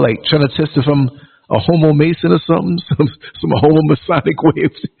undercover, like trying to test if I'm a homo mason or something, some homo masonic way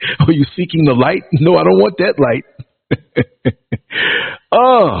of, are you seeking the light? No, I don't want that light.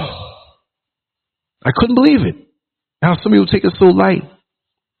 I couldn't believe it. How some people take it so light.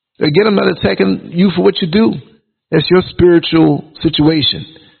 Again, I'm not attacking you for what you do. That's your spiritual situation.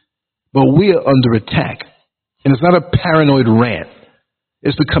 But we are under attack. And it's not a paranoid rant.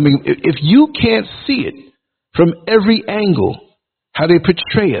 It's becoming, if you can't see it from every angle, how they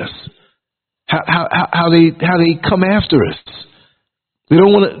portray us, how they come after us. They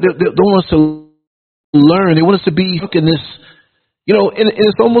don't want us to learn. They want us to be in this, and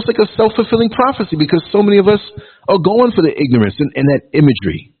it's almost like a self-fulfilling prophecy, because so many of us are going for the ignorance and that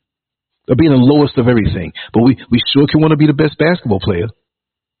imagery of being the lowest of everything. But we sure can want to be the best basketball player.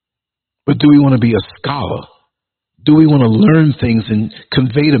 But do we want to be a scholar? Do we want to learn things and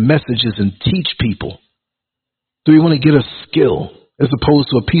convey the messages and teach people? Do we want to get a skill as opposed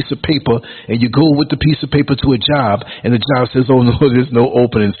to a piece of paper, and you go with the piece of paper to a job, and the job says, oh, no, there's no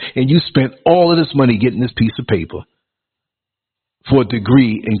openings, and you spent all of this money getting this piece of paper for a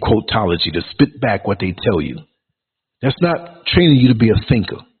degree in quotology to spit back what they tell you? That's not training you to be a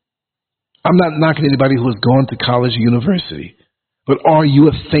thinker. I'm not knocking anybody who has gone to college or university, but are you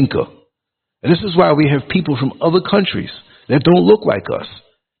a thinker? And this is why we have people from other countries that don't look like us,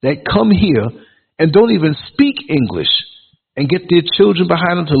 that come here and don't even speak English, and get their children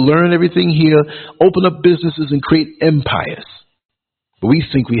behind them to learn everything here, open up businesses and create empires. But we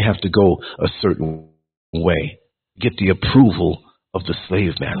think we have to go a certain way, get the approval of the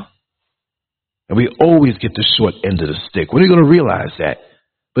slave master. And we always get the short end of the stick. When are you going to realize that?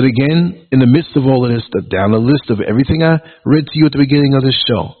 But again, in the midst of all of this, down the list of everything I read to you at the beginning of this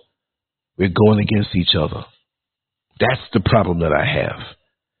show, we're going against each other. That's the problem that I have.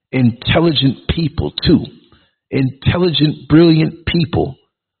 Intelligent people, too. Intelligent, brilliant people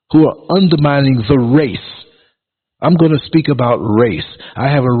who are undermining the race. I'm going to speak about race. I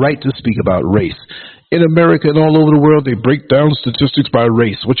have a right to speak about race. in America and all over the world, they break down statistics by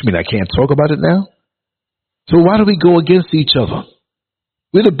race. What you mean, I can't talk about it now? So why do we go against each other?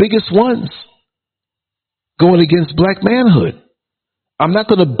 We're the biggest ones going against black manhood. I'm not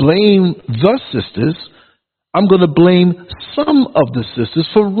going to blame the sisters. I'm going to blame some of the sisters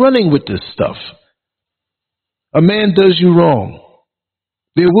for running with this stuff. A man does you wrong.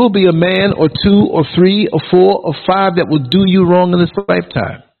 There will be a man or two or three or four or five that will do you wrong in this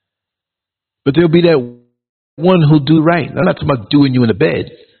lifetime. But there'll be that one who'll do right. I'm not talking about doing you in the bed.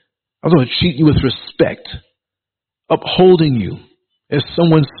 I'm going to treat you with respect, upholding you as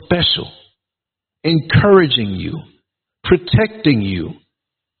someone special, encouraging you, protecting you.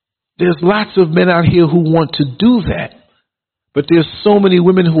 There's lots of men out here who want to do that. But there's so many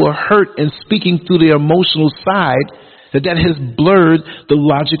women who are hurt and speaking through their emotional side that has blurred the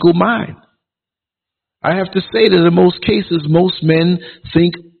logical mind. I have to say that in most cases, most men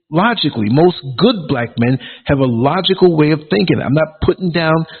think logically. Most good black men have a logical way of thinking. I'm not putting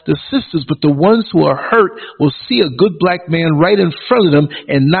down the sisters, but the ones who are hurt will see a good black man right in front of them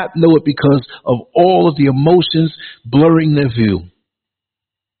and not know it because of all of the emotions blurring their view.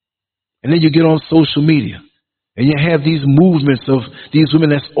 And then you get on social media. And you have these movements of these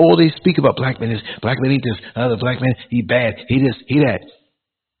women, that's all they speak about. Black men ain't this, other black man, he bad, he this, he that.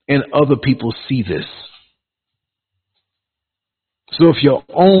 And other people see this. So if your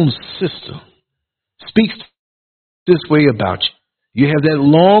own sister speaks this way about you, you have that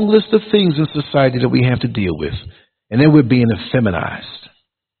long list of things in society that we have to deal with. And then we're being effeminized.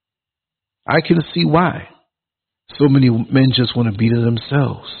 I can see why so many men just want to be to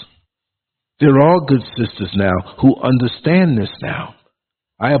themselves. There are good sisters now who understand this now.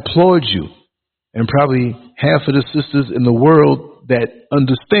 I applaud you. And probably half of the sisters in the world that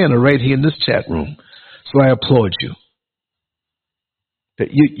understand are right here in this chat room. So I applaud you. That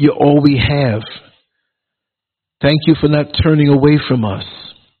you're all we have. Thank you for not turning away from us.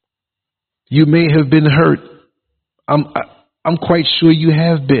 You may have been hurt. I'm quite sure you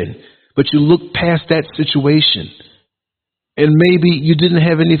have been. But you look past that situation. And maybe you didn't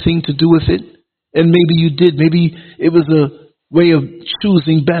have anything to do with it. And maybe you did. Maybe it was a way of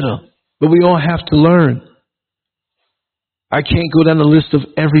choosing better. But we all have to learn. I can't go down the list of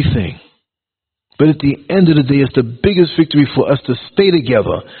everything. But at the end of the day, it's the biggest victory for us to stay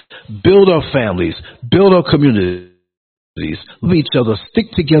together, build our families, build our communities, love each other,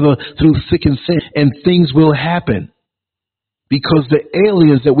 stick together through thick and thin, and things will happen. Because the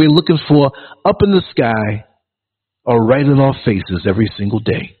aliens that we're looking for up in the sky are right in our faces every single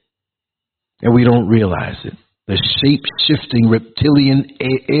day. And we don't realize it. The shape-shifting reptilian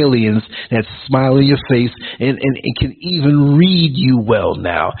aliens that smile in your face and can even read you well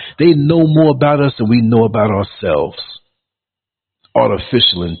now. They know more about us than we know about ourselves.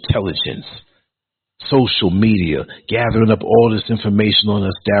 Artificial intelligence, social media, gathering up all this information on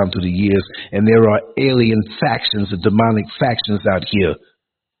us down through the years. And there are alien factions and demonic factions out here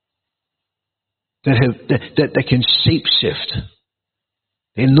that can shape-shift.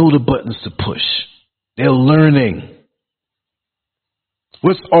 They know the buttons to push. They're learning.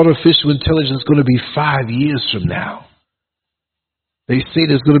 What's artificial intelligence going to be 5 years from now? They say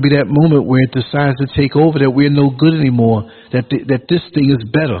there's going to be that moment where it decides to take over, that we're no good anymore, that this thing is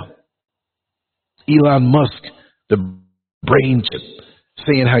better. Elon Musk, the brain chip,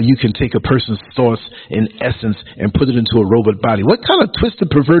 saying how you can take a person's thoughts in essence and put it into a robot body. What kind of twisted,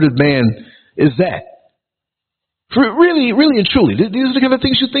 perverted man is that? Really, really and truly, these are the kind of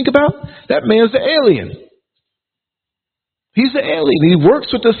things you think about? That man's the alien. He's the alien. He works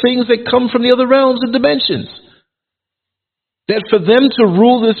with the things that come from the other realms and dimensions. That for them to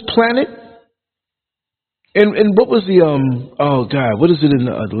rule this planet, and what was the, what is it in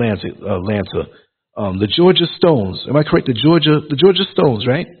Atlanta? The Georgia Stones. Am I correct? The Georgia Stones,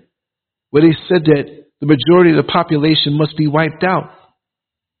 right? Where they said that the majority of the population must be wiped out.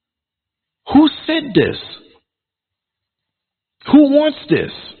 Who said this? Who wants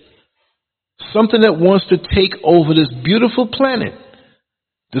this? Something that wants to take over this beautiful planet.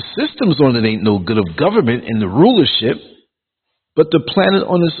 The systems on it ain't no good of government and the rulership, but the planet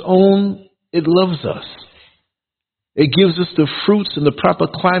on its own, it loves us. It gives us the fruits and the proper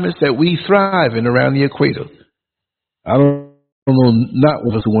climates that we thrive in around the equator. I don't know, not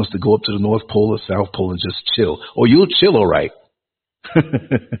one of us who wants to go up to the North Pole or South Pole and just chill. Or you'll chill all right.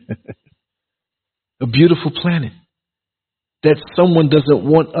 A beautiful planet that someone doesn't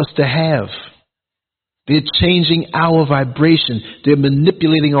want us to have. They're changing our vibration. They're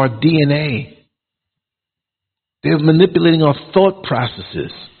manipulating our DNA. They're manipulating our thought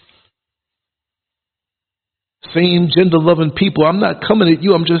processes. Same gender-loving people. I'm not coming at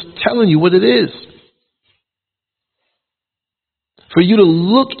you. I'm just telling you what it is. For you to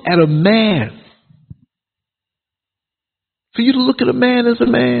look at a man, for you to look at a man as a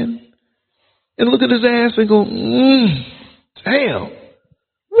man and look at his ass and go, damn,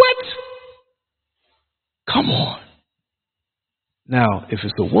 what? Come on. Now, if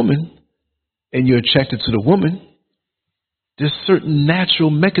it's a woman and you're attracted to the woman, there's certain natural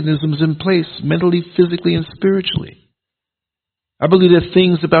mechanisms in place, mentally, physically, and spiritually. I believe there are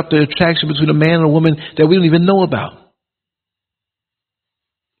things about the attraction between a man and a woman that we don't even know about.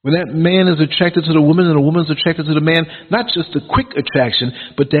 When that man is attracted to the woman and the woman is attracted to the man, not just a quick attraction,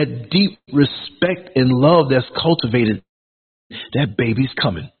 but that deep respect and love that's cultivated, that baby's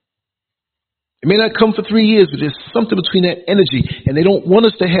coming. It may not come for 3 years, but there's something between that energy, and they don't want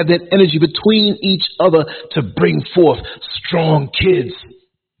us to have that energy between each other to bring forth strong kids.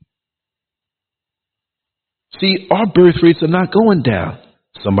 See, our birth rates are not going down.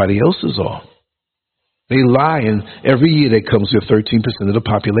 Somebody else's are. They lie, and every year that comes with 13% of the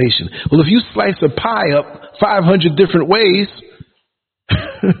population. Well, if you slice a pie up 500 different ways,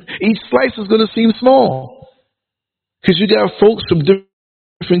 each slice is going to seem small. Because you got folks from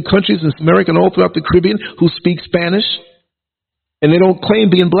different countries in America and all throughout the Caribbean who speak Spanish, and they don't claim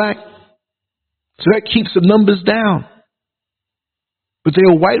being black. So that keeps the numbers down. But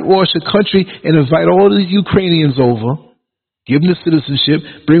they'll whitewash a country and invite all these Ukrainians over, give them the citizenship,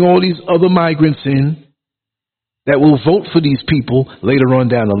 bring all these other migrants in that will vote for these people later on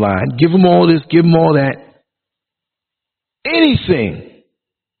down the line. Give them all this, give them all that. Anything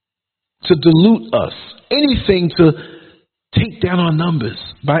to dilute us, anything to take down our numbers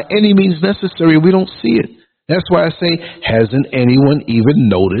by any means necessary. We don't see it. That's why I say, hasn't anyone even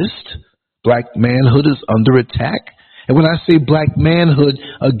noticed black manhood is under attack? And when I say black manhood,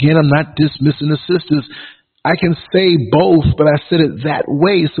 again, I'm not dismissing the sisters. I can say both, but I said it that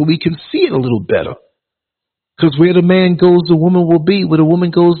way so we can see it a little better. Because where the man goes, the woman will be. Where the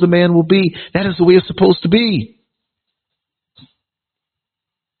woman goes, the man will be. That is the way it's supposed to be.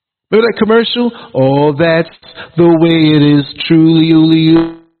 Remember that commercial? Oh, that's the way it is. Truly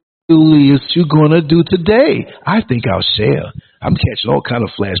is you gonna do today. I think I'll share. I'm catching all kind of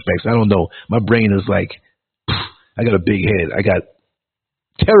flashbacks. I don't know. My brain is like, I got a big head. I got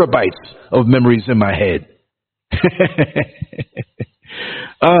terabytes of memories in my head.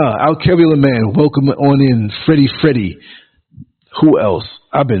 Alkebular Man, welcome on in. Freddie. Who else?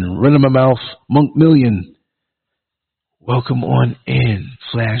 I've been running my mouth. Monk Million, welcome on in.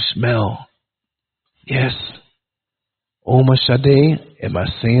 Flash Mel. Yes. Oma Sade, am I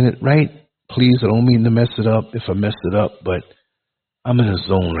saying it right? Please, I don't mean to mess it up if I messed it up, but I'm in a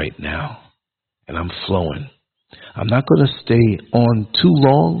zone right now, and I'm flowing. I'm not going to stay on too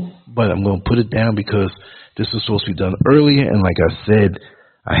long, but I'm going to put it down because this was supposed to be done earlier, and like I said,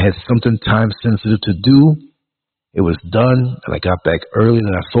 I had something time-sensitive to do. It was done, and I got back earlier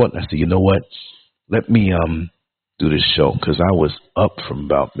than I thought, and I said, you know what? Let me do this show, because I was up from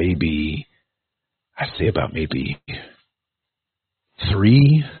about maybe 3:30.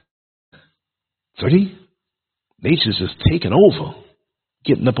 Nature's just taking over,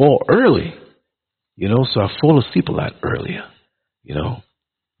 getting up all early, so I fall asleep a lot earlier,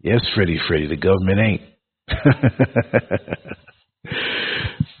 Yes, Freddie, the government ain't.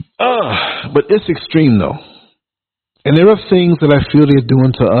 But it's extreme, though. And there are things that I feel they're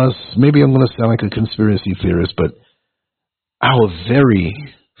doing to us. Maybe I'm going to sound like a conspiracy theorist, but our very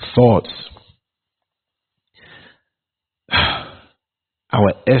thoughts,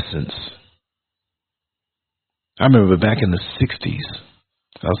 our essence. I remember back in the 60s,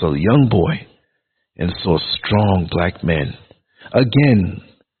 I was a young boy and saw strong black men. Again,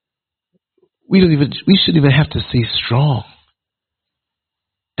 we shouldn't even have to say strong.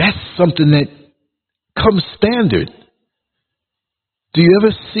 That's something that comes standard. Do you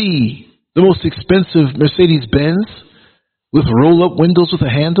ever see the most expensive Mercedes-Benz with roll-up windows with a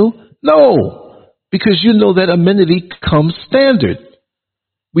handle? No, because you know that amenity comes standard.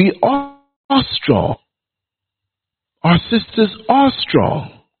 We are strong. Our sisters are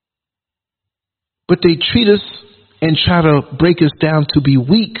strong. But they treat us and try to break us down to be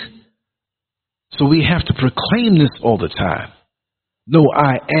weak. So we have to proclaim this all the time. No,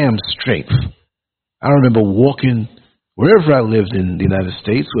 I am strength. I remember walking wherever I lived in the United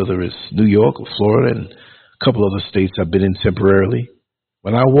States, whether it's New York or Florida and a couple other states I've been in temporarily.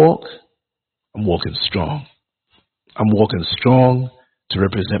 When I walk, I'm walking strong. I'm walking strong to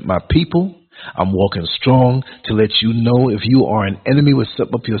represent my people. I'm walking strong to let you know if you are an enemy with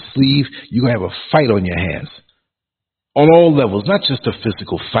something up your sleeve, you're going to have a fight on your hands. On all levels, not just a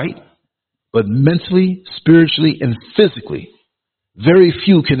physical fight, but mentally, spiritually, and physically. Very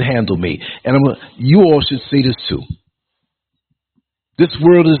few can handle me. And you all should say this too. This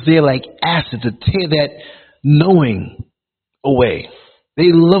world is there like acid to tear that knowing away. They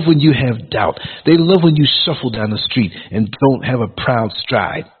love when you have doubt. They love when you shuffle down the street and don't have a proud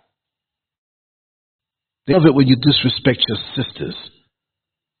stride. They love it when you disrespect your sisters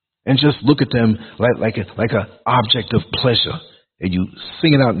and just look at them like an object of pleasure, and you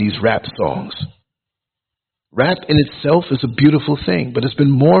sing it out in these rap songs. Rap in itself is a beautiful thing, but it's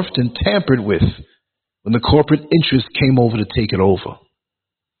been morphed and tampered with when the corporate interests came over to take it over.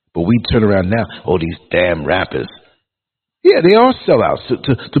 But we turn around now, oh, these damn rappers. Yeah, they are sellouts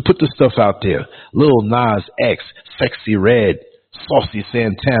to put the stuff out there. Lil Nas X, Sexy Red, Saucy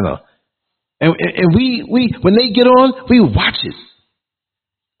Santana. And we when they get on, we watch it.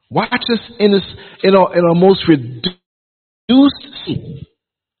 Watch us in our most reduced state.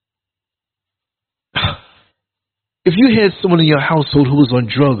 If you had someone in your household who was on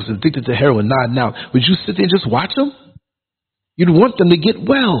drugs, addicted to heroin, nodding out, would you sit there and just watch them? You'd want them to get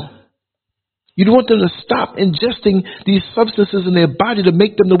well. You'd want them to stop ingesting these substances in their body to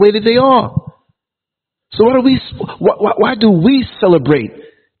make them the way that they are. So why do we celebrate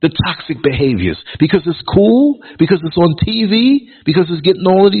the toxic behaviors? Because it's cool? Because it's on TV? Because it's getting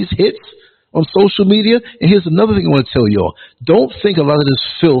all of these hits on social media? And here's another thing I want to tell y'all. Don't think a lot of this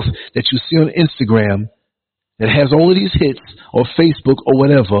filth that you see on Instagram that has all of these hits, or Facebook or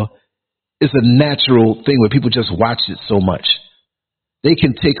whatever, is a natural thing where people just watch it so much. They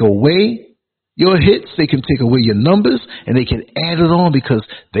can take away your hits, they can take away your numbers, and they can add it on because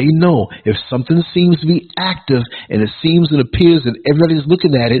they know if something seems to be active and it seems and appears that everybody's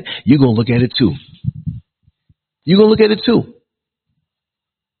looking at it, you're going to look at it too. You're going to look at it too.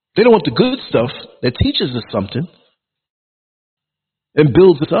 They don't want the good stuff that teaches us something and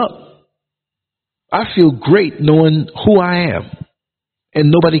builds us up. I feel great knowing who I am,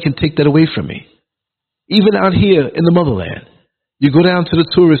 and nobody can take that away from me. Even out here in the motherland, you go down to the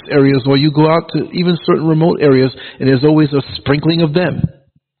tourist areas, or you go out to even certain remote areas, and there's always a sprinkling of them.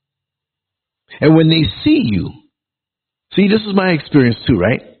 And when they see you, see, this is my experience too,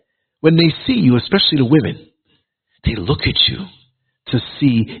 right? When they see you, especially the women, they look at you to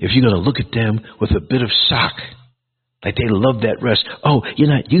see if you're going to look at them with a bit of shock. Like they love that rush. Oh, you're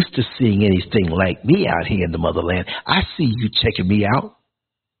not used to seeing anything like me out here in the motherland. I see you checking me out.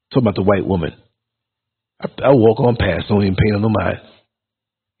 Talking about the white woman. I'll walk on past, don't even pay no mind.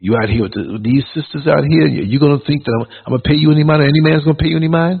 You out here with these sisters out here, you going to think that I'm going to pay you any mind, or any man's going to pay you any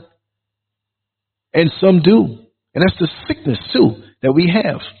mind? And some do. And that's the sickness, too, that we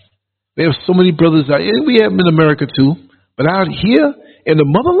have. We have so many brothers out here. We have them in America, too. But out here in the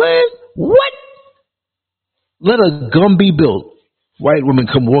motherland, what? Let a Gumby built white woman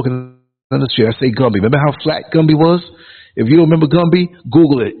come walking down the street. I say Gumby. Remember how flat Gumby was? If you don't remember Gumby,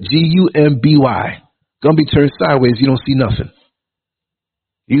 Google it. Gumby. Gumby turns sideways, you don't see nothing.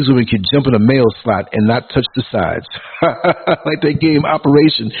 These women can jump in a mail slot and not touch the sides. Like that game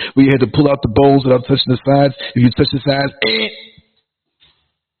Operation, where you had to pull out the bones without touching the sides. If you touch the sides,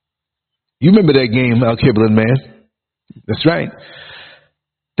 You remember that game, Al Kibblin, man. That's right.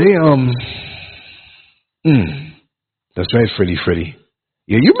 That's right, Freddie.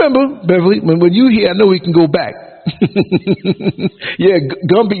 Yeah, you remember, Beverly, when you here, I know we can go back.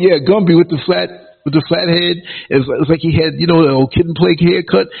 Gumby with the flat head. It's like he had, the old Kid and Play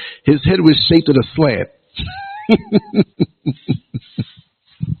haircut. His head was shaped at a slant.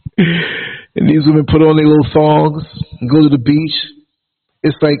 And these women put on their little thongs and go to the beach.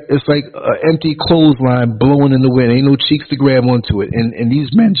 It's like an empty clothesline blowing in the wind. Ain't no cheeks to grab onto it. And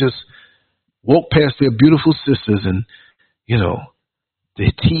these men just walk past their beautiful sisters, and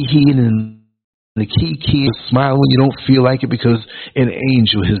they're tee-heeing and the key and smile when you don't feel like it, because an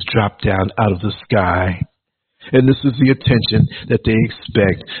angel has dropped down out of the sky. And this is the attention that they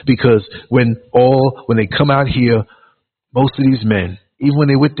expect, because when they come out here, most of these men, even when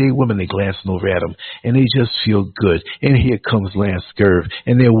they're with their women, they're glancing over at them, and they just feel good. And here comes Lancescurv,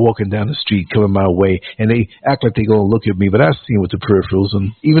 and they're walking down the street coming my way, and they act like they're going to look at me, but I see them with the peripherals,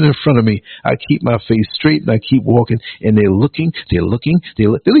 and even in front of me, I keep my face straight, and I keep walking, and they'll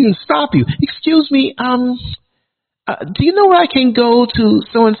they'll even stop you. Excuse me, do you know where I can go to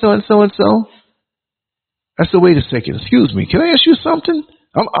so-and-so and so-and-so? I said, wait a second, excuse me, can I ask you something?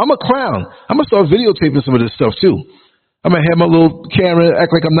 I'm a clown. I'm going to start videotaping some of this stuff, too. I'm going to have my little camera,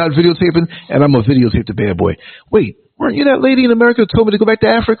 act like I'm not videotaping, and I'm going to videotape the bad boy. Wait, weren't you that lady in America who told me to go back to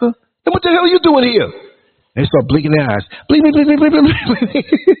Africa? Then what the hell are you doing here? And they start blinking their eyes. Blink, blink, blink, blink, blink, blink.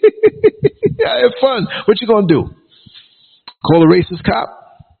 Yeah, have fun. What you going to do? Call a racist cop?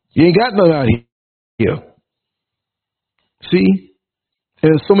 You ain't got none out here. See?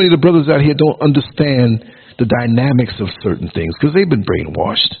 And so many of the brothers out here don't understand the dynamics of certain things, because they've been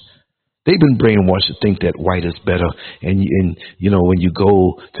brainwashed. They've been brainwashed to think that white is better. And you know, when you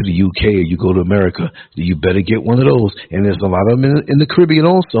go to the UK or you go to America, you better get one of those. And there's a lot of them in the Caribbean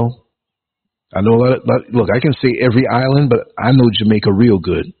also. I know a lot. Look, I can say every island, but I know Jamaica real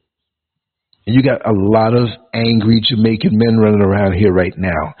good. And you got a lot of angry Jamaican men running around here right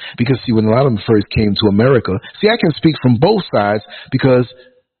now. Because, see, when a lot of them first came to America, see, I can speak from both sides because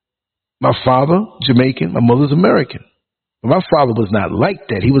my father, Jamaican, my mother's American. But my father was not like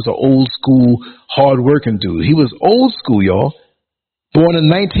that. He was an old school, hard-working dude. He was old school, y'all. Born in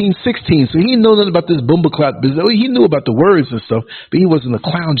 1916, so he didn't know nothing about this bumbleclot business. He knew about the words and stuff, but he wasn't a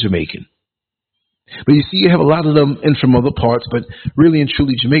clown Jamaican. But you see, you have a lot of them in from other parts, but really and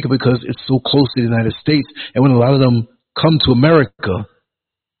truly Jamaica, because it's so close to the United States. And when a lot of them come to America,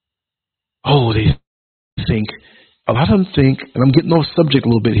 they think, a lot of them think, and I'm getting off subject a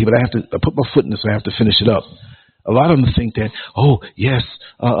little bit here, but I put my foot in this, so I have to finish it up. A lot of them think that,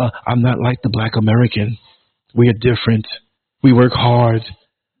 I'm not like the black American. We are different. We work hard.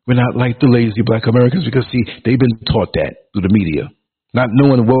 We're not like the lazy black Americans, because, see, they've been taught that through the media, not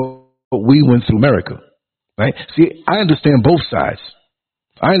knowing what we went through America, right? See, I understand both sides.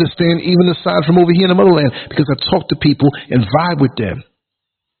 I understand even the side from over here in the motherland, because I talk to people and vibe with them.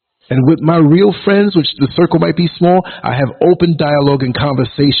 And with my real friends, which the circle might be small, I have open dialogue and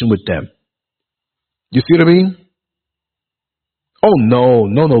conversation with them. You see what I mean? Oh, no,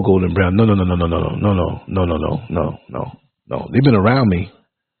 Golden Brown. No. They've been around me.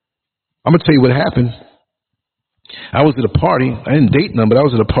 I'm going to tell you what happened. I was at a party. I didn't date them, but I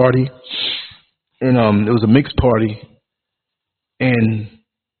was at a party, and it was a mixed party, and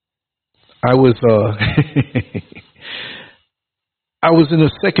I was I was in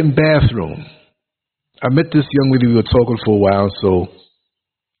the second bathroom. I met this young lady. We were talking for a while, so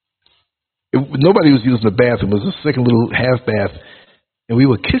nobody was using the bathroom. It was a second little half bath, and we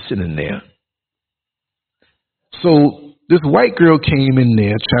were kissing in there. So this white girl came in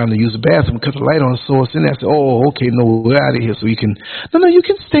there trying to use the bathroom, cut the light on, saw us in there. I said, "Oh, okay, no, we're out of here." So you can, no, you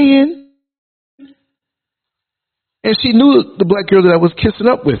can stay in. And she knew the black girl that I was kissing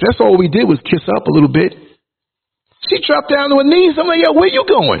up with. That's all we did was kiss up a little bit. She dropped down to her knees. I'm like, "Yo, where you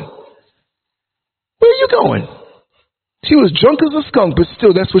going? Where you going?" She was drunk as a skunk, but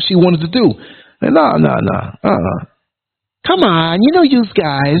still, that's what she wanted to do. And no. Come on, you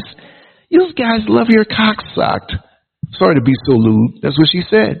guys love your cock socked. Sorry to be so lewd. That's what she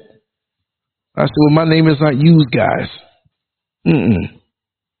said. I said, "Well, my name is not Used Guys."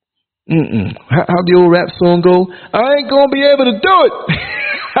 How the old rap song go? "I ain't gonna be able to do it."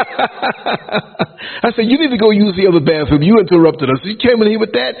 I said, "You need to go use the other bathroom. You interrupted us. You came in here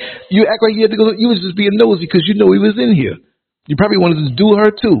with that. You act like you had to go. You was just being nosy because you know he was in here. You probably wanted to do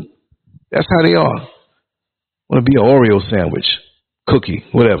her too. That's how they are. Want to be an Oreo sandwich, cookie,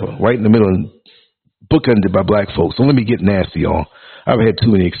 whatever, right in the middle and bookended by black folks. So let me get nasty, y'all. I've had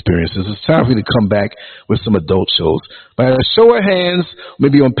too many experiences. It's time for me to come back with some adult shows. By a show of hands,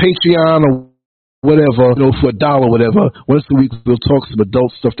 maybe on Patreon or whatever, for $1 or whatever, once a week we'll talk some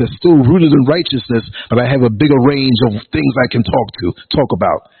adult stuff that's still rooted in righteousness, but I have a bigger range of things I can talk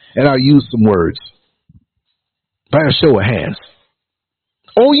about, and I'll use some words. By a show of hands.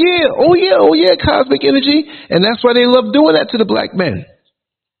 Oh yeah, cosmic energy. And that's why they love doing that to the black men.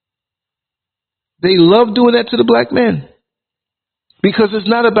 They love doing that to the black men. Because it's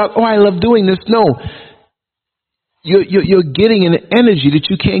not about, I love doing this. No. You're getting an energy that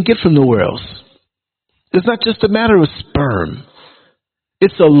you can't get from nowhere else. It's not just a matter of sperm.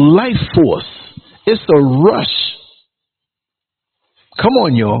 It's a life force. It's a rush. Come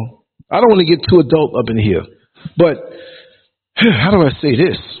on, y'all. I don't want to get too adult up in here. But how do I say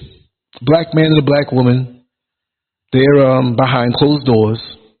this? Black man and a black woman, they're behind closed doors.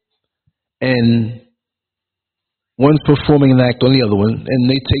 And one's performing an act on the other one, and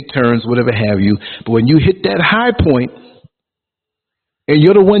they take turns, whatever have you. But when you hit that high point, and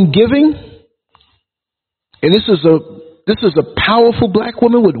you're the one giving, and this is a powerful black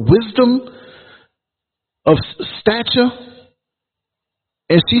woman with wisdom of stature,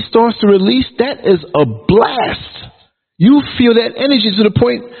 and she starts to release, that is a blast. You feel that energy to the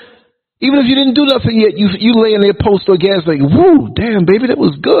point, even if you didn't do nothing yet, you lay in there post-orgasm like, woo, damn, baby, that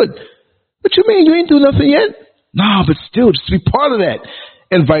was good. What you mean? You ain't do nothing yet? Nah, but still, just be part of that.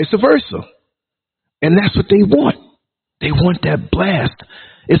 And vice versa. And that's what they want. They want that blast.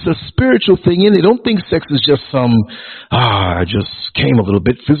 It's a spiritual thing in it. They don't think sex is just some, I just came a little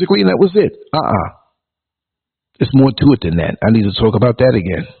bit physically and that was it. It's more to it than that. I need to talk about that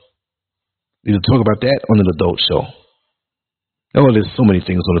again. I need to talk about that on an adult show. Oh, there's so many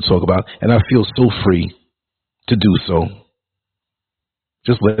things I want to talk about, and I feel so free. to do so.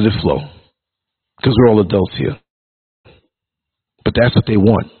 Just let it flow. Because we're all adults here. But that's what they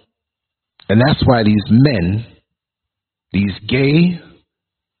want. And that's why these men, these gay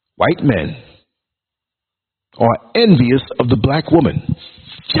white men, are envious of the black woman,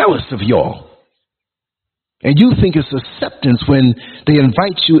 jealous of y'all. And you think it's acceptance when they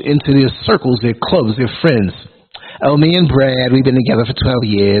invite you into their circles, their clubs, their friends. Oh, me and Brad, we've been together for 12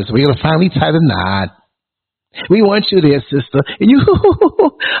 years. We're going to finally tie the knot. We want you there, sister. And you,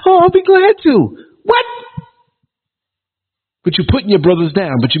 oh, I'll be glad to. What? But you're putting your brothers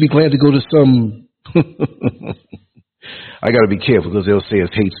down, but you'd be glad to go to some... I got to be careful because they'll say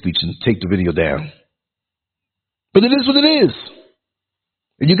it's hate speech and take the video down. But it is what it is.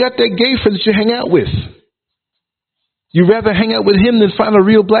 And you got that gay friend that you hang out with. You'd rather hang out with him than find a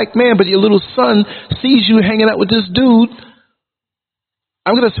real black man, but your little son sees you hanging out with this dude.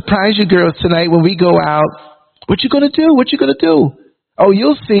 I'm going to surprise you girls tonight when we go out. What you going to do? What you going to do? Oh,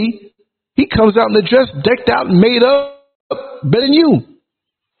 you'll see. He comes out in the dress, decked out and made up, better than you.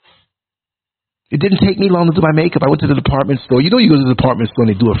 It didn't take me long to do my makeup. I went to the department store. You know you go to the department store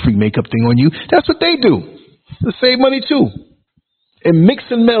and they do a free makeup thing on you. That's what they do. To save money too. And mix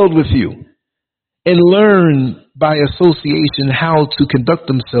and meld with you. And learn by association how to conduct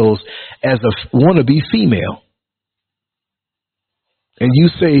themselves as a wannabe female. And you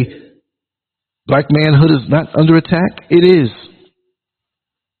say, black manhood is not under attack? It is.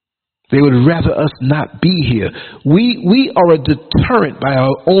 They would rather us not be here. We are a deterrent by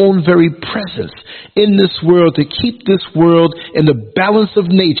our own very presence in this world to keep this world in the balance of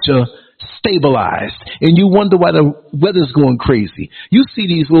nature stabilized. And you wonder why the weather's going crazy. You see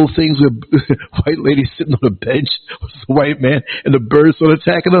these little things with white ladies sitting on a bench with a white man and the birds start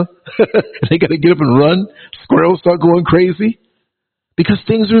attacking her. And they got to get up and run. Squirrels start going crazy because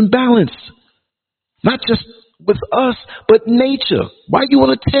things are imbalanced. Not just with us, but nature. Why you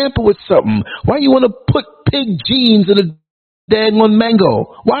want to tamper with something? Why you want to put pig genes in a daggone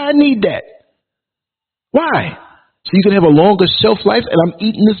mango? Why I need that? Why? So you can have a longer shelf life and I'm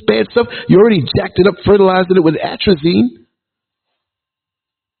eating this bad stuff? You already jacked it up, fertilizing it with atrazine.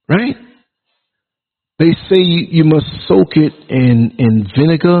 Right? They say you must soak it in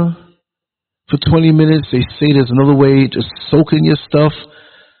vinegar for 20 minutes. They say there's another way, just soaking your stuff,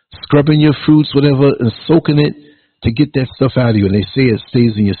 scrubbing your fruits, whatever, and soaking it to get that stuff out of you. And they say it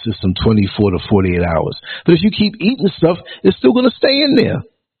stays in your system 24 to 48 hours. But if you keep eating stuff, it's still going to stay in there.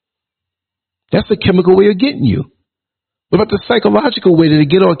 That's the chemical way of getting you. What about the psychological way that they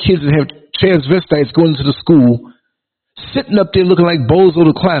get our kids that have transvestites going to the school, sitting up there looking like Bozo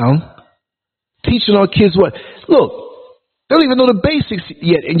the Clown, teaching our kids what? Look, they don't even know the basics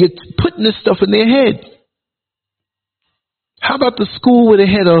yet, and you're putting this stuff in their head. How about the school where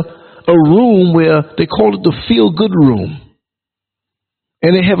they had a room where they called it the feel-good room?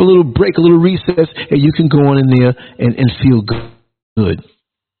 And they have a little break, a little recess, and you can go on in there and feel good.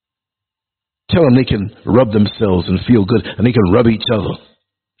 Tell them they can rub themselves and feel good, and they can rub each other.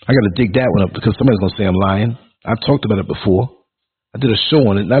 I got to dig that one up because somebody's going to say I'm lying. I've talked about it before. I did a show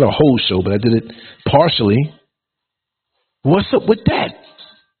on it, not a whole show, but I did it partially. What's up with that?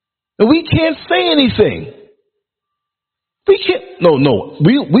 And we can't say anything. We can't. No.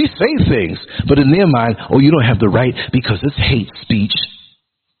 We say things, but in their mind, oh, you don't have the right because it's hate speech.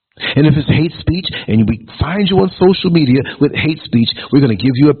 And if it's hate speech and we find you on social media with hate speech, we're going to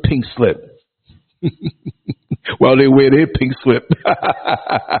give you a pink slip. While they wear their pink slip.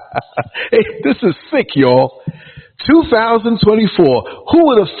 Hey, this is sick, y'all. 2024. Who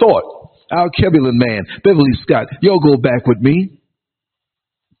would have thought? Our Kebulin man, Beverly Scott. Y'all go back with me.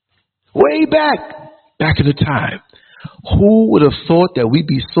 Way back in the time. Who would have thought that we'd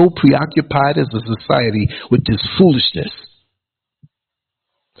be so preoccupied as a society with this foolishness?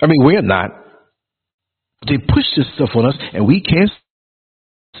 I mean, we're not. They push this stuff on us, and we can't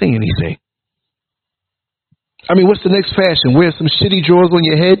say anything. I mean, what's the next fashion? Wear some shitty drawers on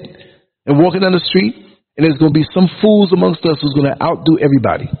your head and walking down the street, and there's going to be some fools amongst us who's going to outdo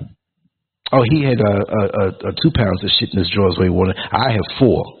everybody. Oh, he had 2 pounds of shit in his drawers when he wore it. I have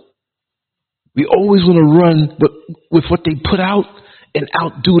 4. We always want to run with what they put out and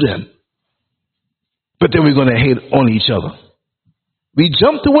outdo them. But then we're going to hate on each other. We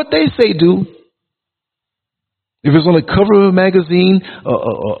jump to what they say do. If it's on the cover of a magazine,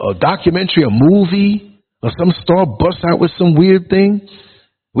 a documentary, a movie, or some star busts out with some weird thing,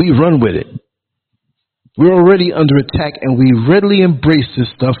 we run with it. We're already under attack, and we readily embrace this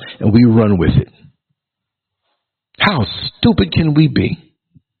stuff, and we run with it. How stupid can we be?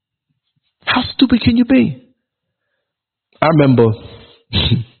 How stupid can you be? I remember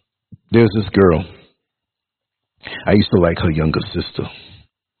there's this girl. I used to like her younger sister.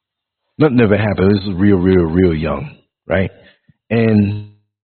 Nothing ever happened. This is real young, right? And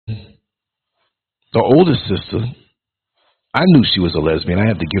the older sister, I knew she was a lesbian. I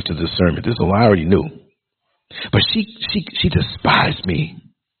had the gift of discernment. This is all I already knew. But she despised me.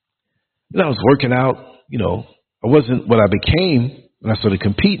 And I was working out, I wasn't what I became when I started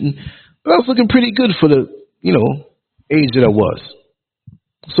competing, but I was looking pretty good for the, age that I was.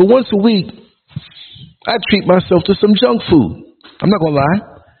 So once a week, I'd treat myself to some junk food. I'm not going to lie.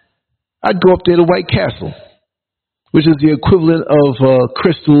 I'd go up there to White Castle, which is the equivalent of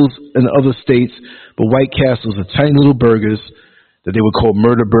Crystals in other states, but White Castles are tiny little burgers that they would call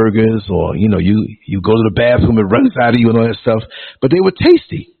murder burgers, or, you go to the bathroom, it runs out of you and all that stuff, but they were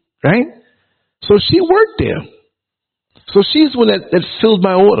tasty, right? So she worked there. So she's the one that filled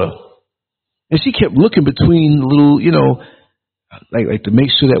my order. And she kept looking between little, like to make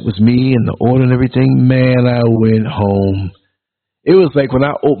sure that was me and the order and everything. Man, I went home. It was like when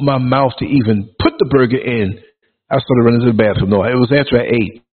I opened my mouth to even put the burger in, I started running to the bathroom. No, it was after I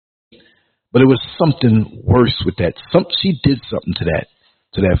ate. But it was something worse with that. She did something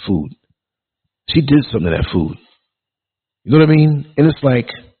to that food. She did something to that food. You know what I mean? And it's like,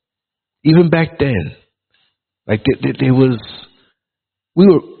 even back then, like there was,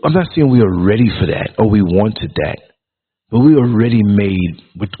 I'm not saying we were ready for that or we wanted that, but we were already made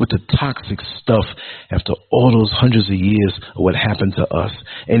with the toxic stuff after all those hundreds of years of what happened to us.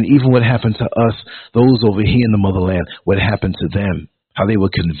 And even what happened to us, those over here in the motherland, what happened to them, how they were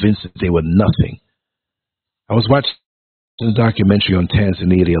convinced that they were nothing. I was watching a documentary on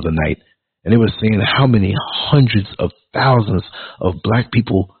Tanzania the other night, and they were saying how many hundreds of thousands of black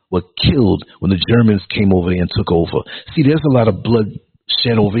people were killed when the Germans came over there and took over. See, there's a lot of blood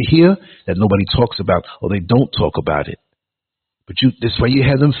shed over here that nobody talks about, or they don't talk about it. But that's why you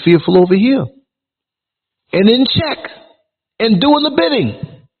have them fearful over here and in check and doing the bidding.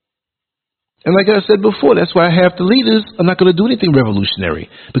 And like I said before, that's why half the leaders are not going to do anything revolutionary,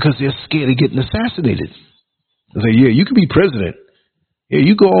 because they're scared of getting assassinated. They say, yeah, you can be president. Yeah,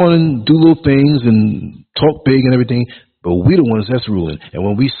 you go on and do little things and talk big and everything, but we're the ones that's ruling. And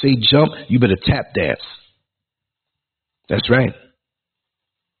when we say jump, you better tap dance. That's right.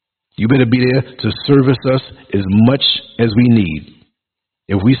 You better be there to service us as much as we need.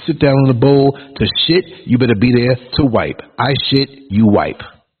 If we sit down on the bowl to shit, you better be there to wipe. I shit, you wipe.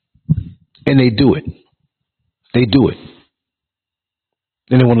 And they do it. They do it.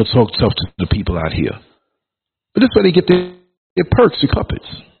 Then they want to talk tough to the people out here. But that's why they get their perks and cuppets.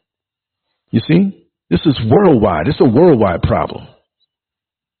 You see? This is worldwide. It's a worldwide problem.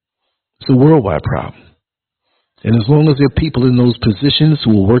 It's a worldwide problem. And as long as there are people in those positions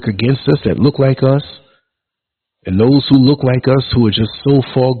who will work against us that look like us, and those who look like us who are just so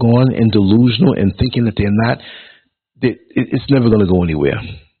far gone and delusional and thinking that they're not, it's never going to go anywhere.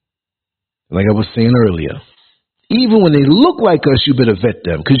 Like I was saying earlier, even when they look like us, you better vet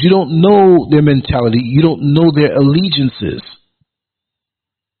them, because you don't know their mentality. You don't know their allegiances.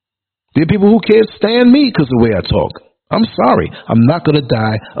 There are people who can't stand me because of the way I talk. I'm sorry. I'm not going to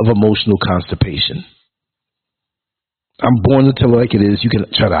die of emotional constipation. I'm born to tell it like it is. You can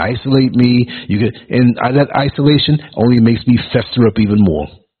try to isolate me. And that isolation only makes me fester up even more.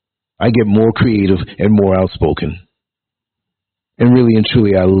 I get more creative and more outspoken. And really and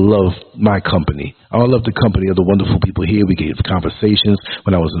truly, I love my company. I love the company of the wonderful people here. We get conversations.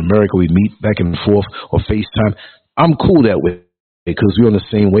 When I was in America, we meet back and forth or FaceTime. I'm cool that way because we're on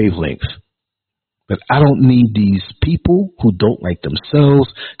the same wavelength. But I don't need these people who don't like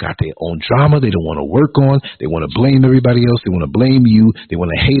themselves, got their own drama they don't want to work on. They want to blame everybody else. They want to blame you. They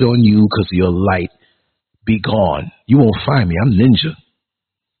want to hate on you because of your light. Be gone. You won't find me. I'm ninja.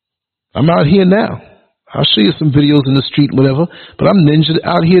 I'm out here now. I'll show you some videos in the street, whatever, but I'm ninja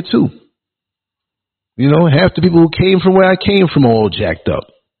out here too. Half the people who came from where I came from are all jacked up,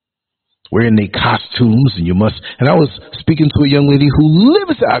 wearing their costumes, and I was speaking to a young lady who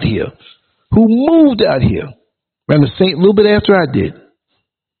lives out here, who moved out here around the same, a little bit after I did.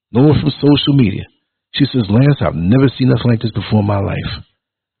 No one from social media. She says, Lance, I've never seen nothing like this before in my life.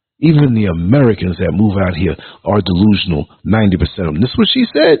 Even the Americans that move out here are delusional, 90% of them. This is what she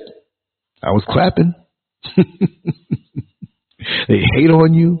said. I was clapping. They hate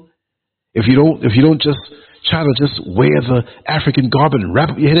on you. If you don't just try to just wear the African garb and wrap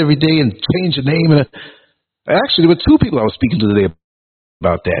up your head every day and change your name. Actually, there were two people I was speaking to today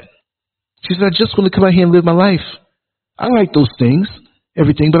about that. She said, I just want to come out here and live my life. I like those things,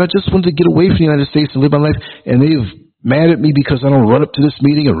 everything, but I just wanted to get away from the United States and live my life. And they've mad at me because I don't run up to this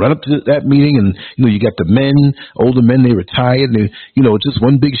meeting and run up to that meeting. And, you got the men, older men, they retired. And just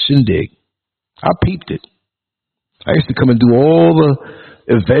one big shindig. I peeped it. I used to come and do all the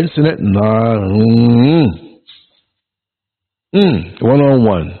events and it. Nah,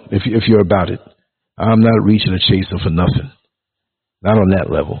 one-on-one, if you're about it. I'm not reaching or chasing for nothing. Not on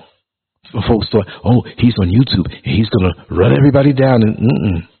that level. Folks thought, oh, he's on YouTube. He's going to run everybody down.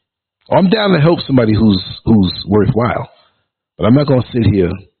 And I'm down to help somebody who's worthwhile. But I'm not going to sit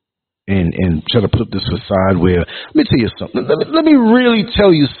here and try to put up this facade where, let me tell you something. Let me really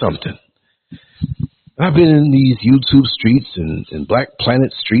tell you something. I've been in these YouTube streets and Black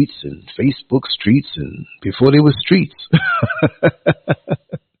Planet streets and Facebook streets and before they were streets.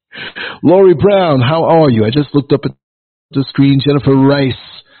 Lori Brown, how are you? I just looked up at the screen. Jennifer Rice,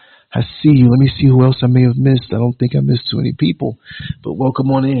 I see you. Let me see who else I may have missed. I don't think I missed too many people, but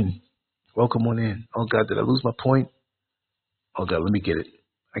welcome on in. Welcome on in. Oh, God, did I lose my point? Oh, God, let me get it.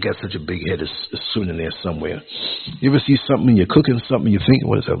 I got such a big head. It's soon in there somewhere. You ever see something and you're cooking something, you're thinking,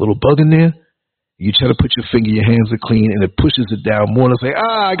 what is that, little bug in there? You try to put your finger, your hands are clean, and it pushes it down more and say,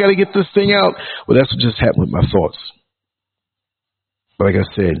 I got to get this thing out. Well, that's what just happened with my thoughts. But like I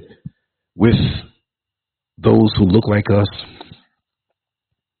said, with those who look like us,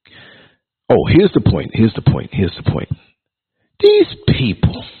 oh, here's the point. These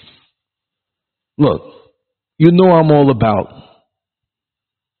people, look, you know I'm all about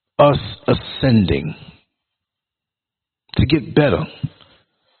us ascending to get better.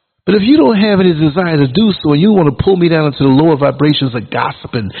 But if you don't have any desire to do so and you want to pull me down into the lower vibrations of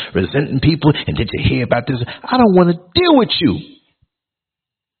gossip and resenting people, and did you hear about this? I don't want to deal with you.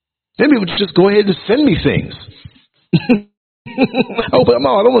 Then people just go ahead and send me things. Oh, but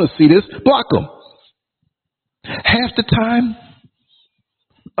no, I don't want to see this. Block them. Half the time,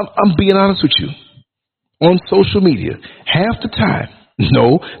 I'm being honest with you, on social media, half the time,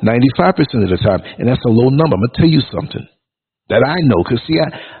 no, 95% of the time, and that's a low number. I'm going to tell you something that I know, because see,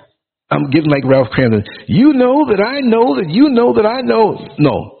 I'm getting like Ralph Cramden. You know that I know that you know that I know.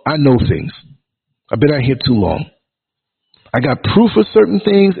 No, I know things. I've been out here too long. I got proof of certain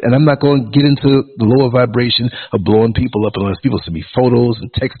things, and I'm not going to get into the lower vibration of blowing people up unless people send me photos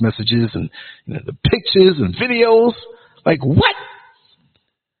and text messages and the pictures and videos. Like, what?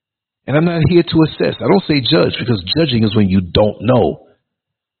 And I'm not here to assess. I don't say judge, because judging is when you don't know.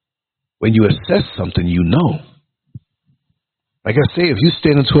 When you assess something, you know. Like I say, if you're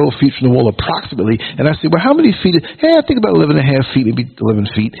standing 12 feet from the wall approximately, and I say, well, how many feet? Hey, I think about 11 and a half feet, maybe 11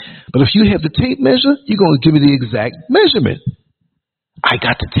 feet. But if you have the tape measure, you're going to give me the exact measurement. I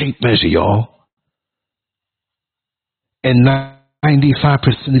got the tape measure, y'all. And 95%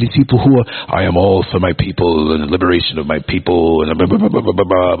 of these people who are, I am all for my people and the liberation of my people and blah, blah, blah, blah, blah,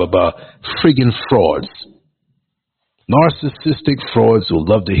 blah, blah, blah, friggin' frauds. Narcissistic frauds who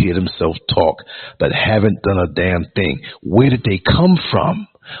love to hear themselves talk but haven't done a damn thing. Where did they come from?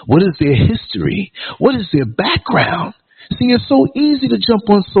 What is their history? What is their background? See, it's so easy to jump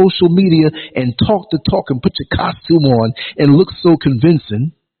on social media and talk the talk and put your costume on and look so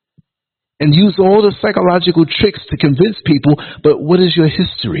convincing and use all the psychological tricks to convince people, but what is your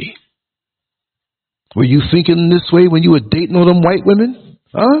history? Were you thinking this way when you were dating all them white women?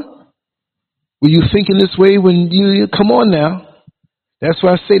 Huh? Were you thinking this way when you come on now? That's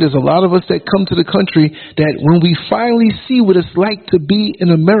why I say there's a lot of us that come to the country that when we finally see what it's like to be in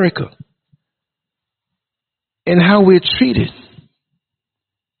America and how we're treated,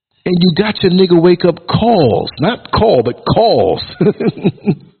 and you got your nigga wake up calls, not call, but calls,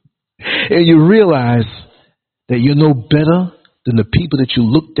 and you realize that you're no better than the people that you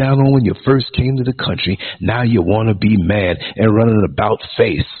looked down on when you first came to the country. Now you want to be mad and run an about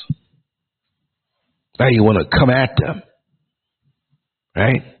face. Now you want to come at them,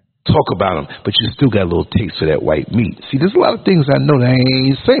 right? Talk about them, but you still got a little taste for that white meat. See, there's a lot of things I know that I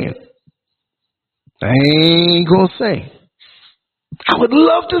ain't saying. I ain't going to say. I would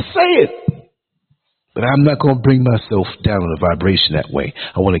love to say it, but I'm not going to bring myself down in a vibration that way.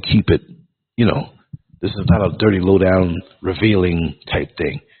 I want to keep it, this is not a dirty, low-down, revealing type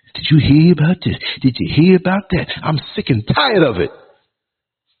thing. Did you hear about this? Did you hear about that? I'm sick and tired of it.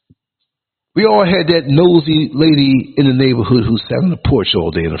 We all had that nosy lady in the neighborhood who sat on the porch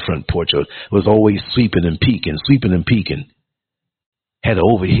all day in the front porch. Was always sweeping and peeking. Had to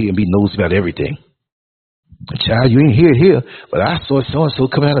overhear and be nosy about everything. Child, you ain't hear it here, but I saw so-and-so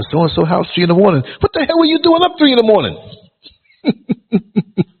coming out of so-and-so house 3 in the morning. What the hell were you doing up 3 in the morning?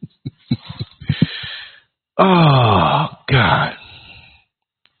 Oh, God.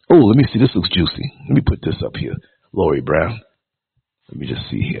 Oh, let me see. This looks juicy. Let me put this up here. Lori Brown. Let me just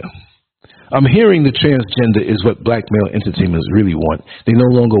see here. I'm hearing the transgender is what black male entertainers really want. They no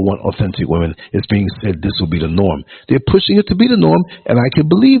longer want authentic women. It's being said this will be the norm. They're pushing it to be the norm, and I can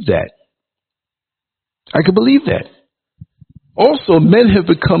believe that. I can believe that. Also, men have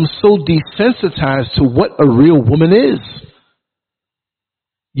become so desensitized to what a real woman is.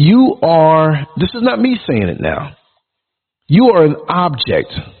 This is not me saying it now. You are an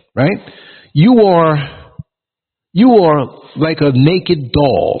object, right? You are like a naked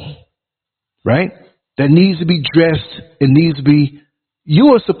doll, right? That needs to be dressed and you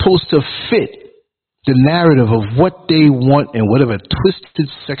are supposed to fit the narrative of what they want and whatever twisted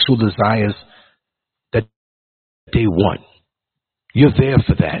sexual desires that they want. You're there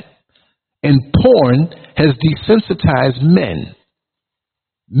for that. And porn has desensitized men.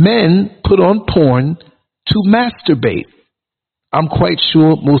 Men put on porn to masturbate. I'm quite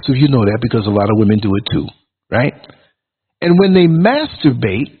sure most of you know that because a lot of women do it too, right? And when they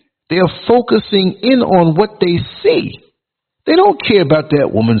masturbate, they are focusing in on what they see. They don't care about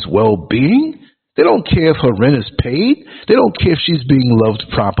that woman's well-being. They don't care if her rent is paid. They don't care if she's being loved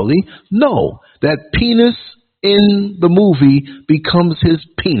properly. No, that penis in the movie becomes his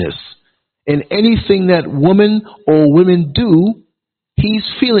penis. And anything that woman or women do, he's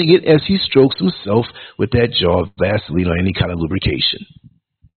feeling it as he strokes himself with that jar of Vaseline or any kind of lubrication.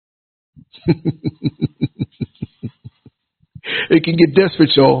 It can get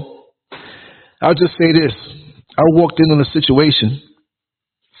desperate, y'all. I'll just say this. I walked in on a situation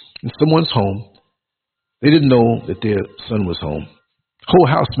in someone's home. They didn't know that their son was home. Whole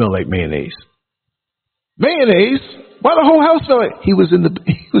house smelled like mayonnaise. Mayonnaise? Why the whole house smell like? He was in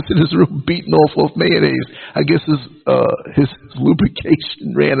his room beating off of mayonnaise. I guess his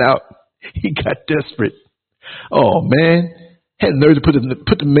lubrication ran out. He got desperate. Oh man, had nerve to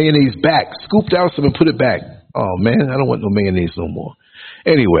put the mayonnaise back. Scooped out some and put it back. Oh man, I don't want no mayonnaise no more.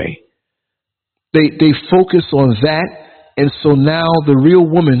 Anyway, they focus on that, and so now the real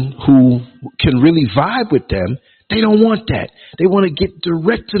woman who can really vibe with them, they don't want that. They want to get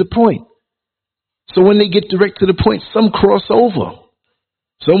direct to the point. So when they get direct to the point, some cross over.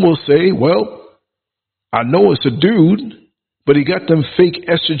 Some will say, well, I know it's a dude, but he got them fake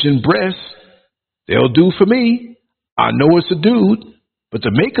estrogen breasts. They'll do for me. I know it's a dude, but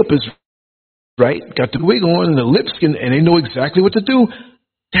the makeup is right. Got the wig on and the lip skin, and they know exactly what to do.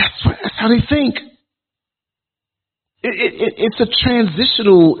 That's how they think. It's a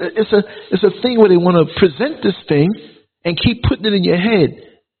transitional, it's a thing where they want to present this thing and keep putting it in your head.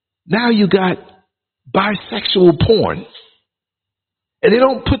 Now you got bisexual porn. And they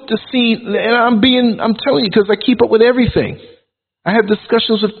don't put the scene, and I'm telling you because I keep up with everything. I have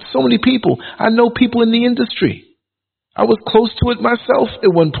discussions with so many people. I know people in the industry. I was close to it myself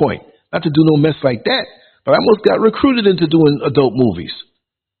at one point. Not to do no mess like that, but I almost got recruited into doing adult movies.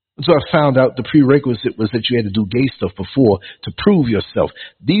 So I found out the prerequisite was that you had to do gay stuff before to prove yourself.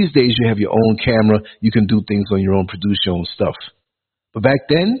 These days you have your own camera. You can do things on your own, produce your own stuff. But back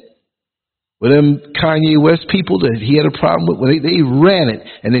then, with them Kanye West people that he had a problem with, well, they ran it,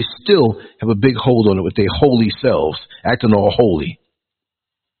 and they still have a big hold on it with their holy selves, acting all holy.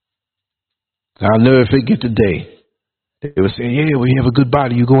 I'll never forget the day. They were saying, yeah, well, you have a good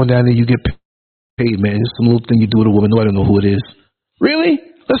body. You going down there, you get paid, man. It's some little thing you do with a woman. Nobody don't know who it is. Really?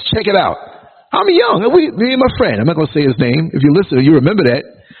 Let's check it out. I'm young. Me and my friend. I'm not going to say his name. If you listen, you remember that.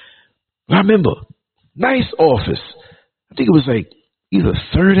 I remember. Nice office. I think it was like either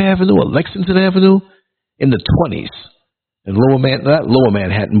 3rd Avenue or Lexington Avenue in the 20s. In not lower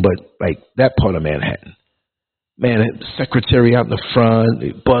Manhattan, but like that part of Manhattan. Man, the secretary out in the front,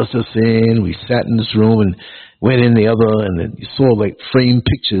 they buzzed us in. We sat in this room and went in the other, and then you saw like framed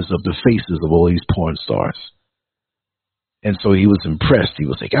pictures of the faces of all these porn stars. And so he was impressed. He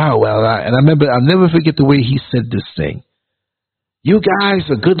was like, oh, well, and I remember, I'll never forget the way he said this thing. You guys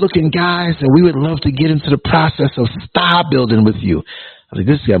are good-looking guys, and we would love to get into the process of star building with you. I was like,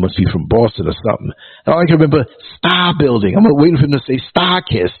 this guy must be from Boston or something. And all I can remember, star building. I'm waiting for him to say star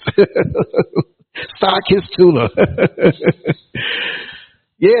kiss. Star kiss tuna.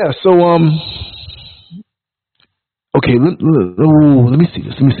 Yeah, so, okay, let me see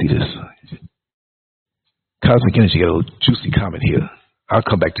this. Cosmic Energy got a little juicy comment here. I'll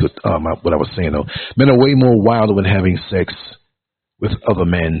come back to it, what I was saying, though. Men are way more wilder when having sex with other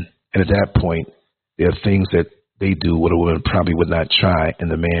men, and at that point, there are things that they do what a woman probably would not try, and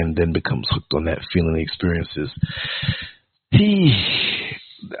the man then becomes hooked on that feeling and experiences.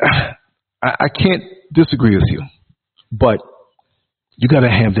 I can't disagree with you, but you got to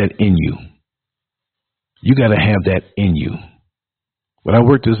have that in you. You got to have that in you. When I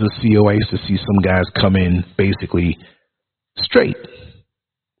worked as a CEO, I used to see some guys come in basically straight.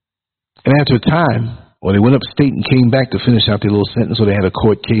 And after a time, when they went upstate and came back to finish out their little sentence, or they had a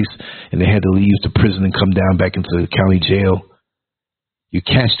court case and they had to leave to prison and come down back into the county jail, You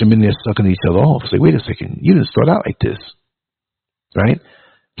catch them in there sucking each other off. Say, wait a second, you didn't start out like this, right?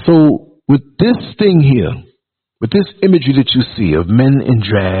 So with this thing here, with this imagery that you see of men in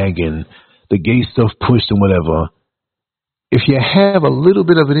drag and the gay stuff pushed and whatever, if you have a little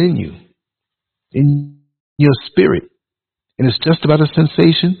bit of it in your spirit, and it's just about a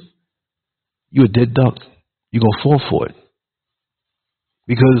sensation, you're a dead duck. You're going to fall for it.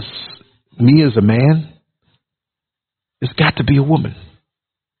 Because me as a man, it's got to be a woman.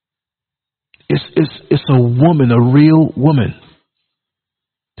 It's a woman, a real woman,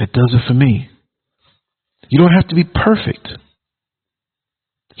 that does it for me. You don't have to be perfect.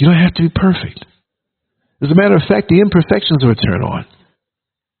 You don't have to be perfect. As a matter of fact, the imperfections are a turn on.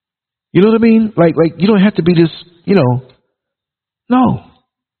 You know what I mean? Like you don't have to be this, no.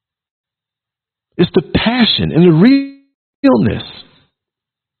 It's the passion and the realness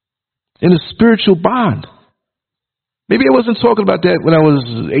and the spiritual bond. Maybe I wasn't talking about that when I was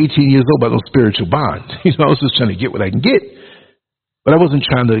 18 years old, about no spiritual bond. I was just trying to get what I can get. But I wasn't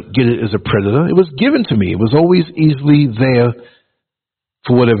trying to get it as a predator. It was given to me. It was always easily there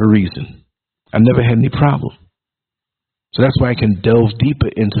for whatever reason. I never had any problem. So that's why I can delve deeper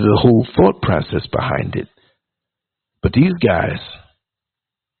into the whole thought process behind it. But these guys,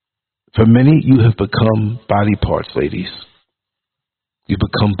 for many, you have become body parts, ladies. You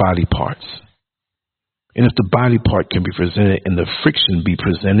become body parts. And if the body part can be presented and the friction be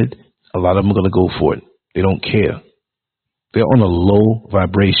presented, a lot of them are going to go for it. They don't care. They're on a low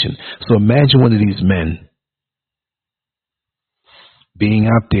vibration. So imagine one of these men being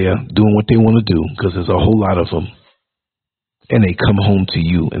out there doing what they want to do, because there's a whole lot of them, and they come home to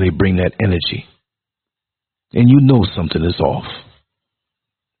you and they bring that energy. And you know something is off.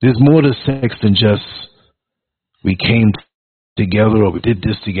 There's more to sex than just we came together or we did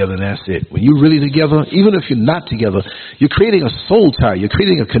this together and that's it. When you're really together, even if you're not together, you're creating a soul tie. You're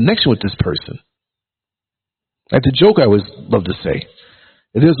creating a connection with this person. Like the joke I always love to say,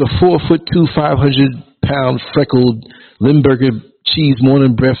 if there's a 4'2", 500-pound freckled Limburger cheese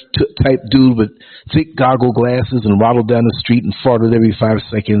morning breath type dude with thick goggle glasses and waddled down the street and farted every 5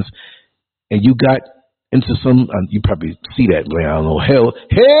 seconds, and you got into some, you probably see that, like, I don't know, hell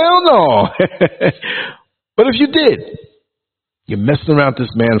no. But if you did, you're messing around with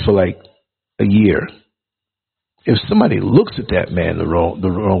this man for like a year. If somebody looks at that man the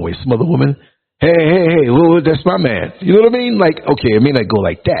wrong way, some other woman, hey, well, that's my man. You know what I mean? Like, okay, it may not go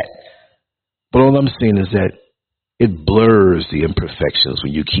like that. But all I'm saying is that it blurs the imperfections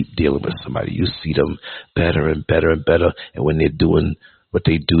when you keep dealing with somebody. You see them better and better and better. And when they're doing what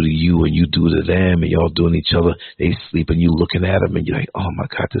they do to you and you do to them and y'all doing each other, they sleep and you looking at them and you're like, oh my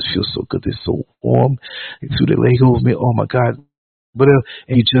God, this feels so good. They're so warm. They threw their leg over me. Oh my God. Whatever.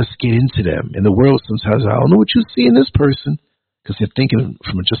 And you just get into them. In the world, sometimes I don't know what you see in this person, because they're thinking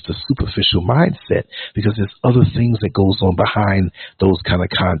from just a superficial mindset, because there's other things that goes on behind those kind of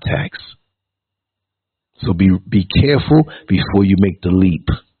contacts. So be careful before you make the leap,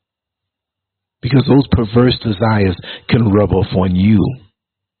 because those perverse desires can rub off on you.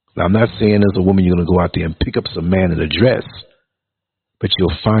 Now, I'm not saying as a woman you're going to go out there and pick up some man in a dress, but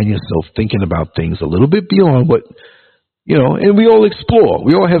you'll find yourself thinking about things a little bit beyond what, and we all explore.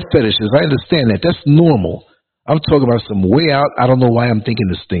 We all have fetishes. I understand that. That's normal. I'm talking about some way out, I don't know why I'm thinking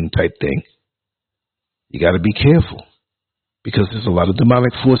this thing type thing. You got to be careful, because there's a lot of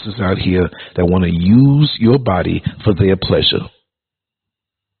demonic forces out here that want to use your body for their pleasure.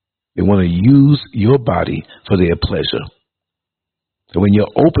 They want to use your body for their pleasure. And when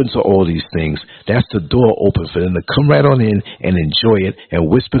you're open to all these things, that's the door open for them to come right on in and enjoy it and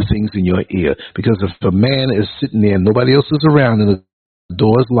whisper things in your ear. Because if a man is sitting there and nobody else is around and the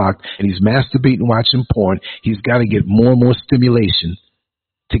door is locked and he's masturbating, watching porn, he's got to get more and more stimulation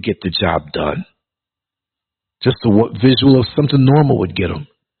to get the job done. Just the visual of something normal would get him.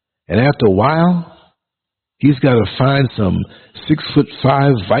 And after a while, he's got to find some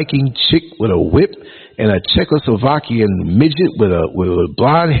 6'5" Viking chick with a whip and a Czechoslovakian midget with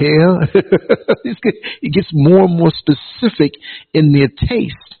blonde hair. He gets more and more specific in their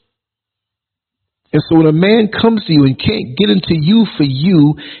taste. And so when a man comes to you and can't get into you for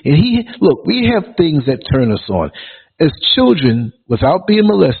you, and look, we have things that turn us on. As children, without being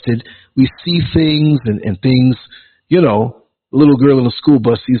molested, we see things and things, a little girl in a school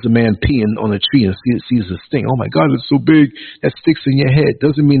bus sees a man peeing on a tree and sees this thing. Oh my God, it's so big. That sticks in your head.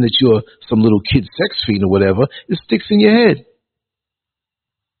 Doesn't mean that you're some little kid sex fiend or whatever. It sticks in your head.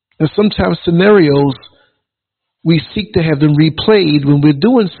 And sometimes scenarios, we seek to have them replayed when we're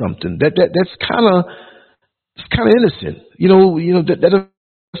doing something. That's kind of innocent. That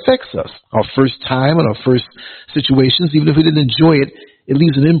affects us. Our first time and our first situations, even if we didn't enjoy it, it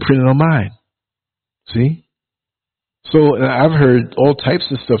leaves an imprint in our mind. See? So I've heard all types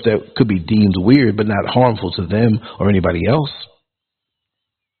of stuff that could be deemed weird, but not harmful to them or anybody else.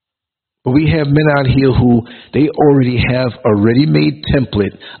 But we have men out here who they already have a ready-made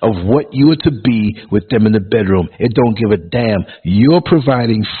template of what you are to be with them in the bedroom. It don't give a damn. You're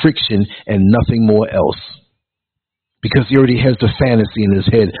providing friction and nothing more else. Because he already has the fantasy in his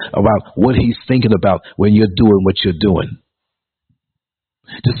head about what he's thinking about when you're doing what you're doing.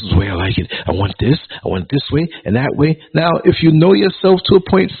 This is the way I like it. I want this way and that way. Now, if you know yourself to a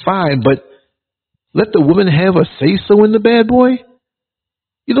point, fine, but let the woman have a say-so in the bad boy.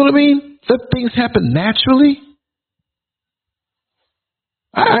 You know what I mean? Let things happen naturally.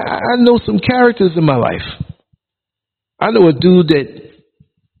 I know some characters in my life. I know a dude that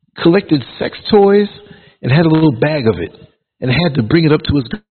collected sex toys and had a little bag of it and had to bring it up to his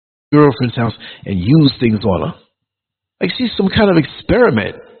girlfriend's house and use things on her. Like she's some kind of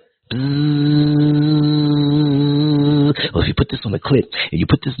experiment. Well, if you put this on the clip and you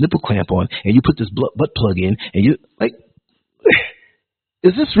put this nipple clamp on and you put this butt plug in and you like,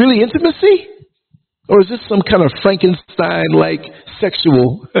 is this really intimacy? Or is this some kind of Frankenstein-like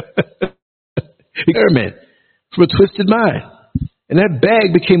sexual experiment from a twisted mind? And that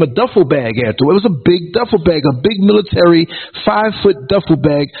bag became a duffel bag after. It was a big duffel bag, a big military 5-foot duffel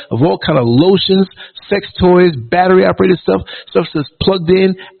bag of all kind of lotions, sex toys, battery-operated stuff that's plugged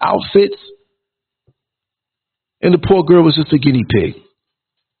in, outfits. And the poor girl was just a guinea pig.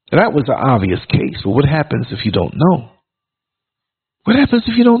 And that was an obvious case. But what happens if you don't know? What happens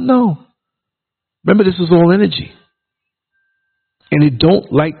if you don't know? Remember, this is all energy. And it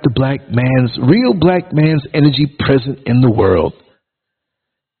don't like the real black man's energy present in the world.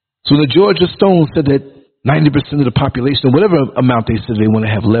 So the Georgia Stone said that 90% of the population, whatever amount they said they want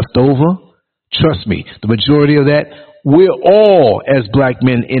to have left over, trust me, the majority of that, we're all as black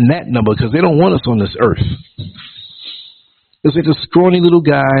men in that number because they don't want us on this earth. It's like a scrawny little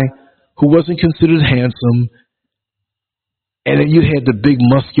guy who wasn't considered handsome, and then you had the big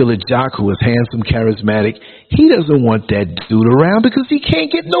muscular jock who was handsome, charismatic. He doesn't want that dude around because he can't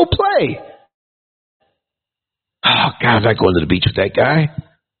get no play. Oh, God, I'm not going to the beach with that guy.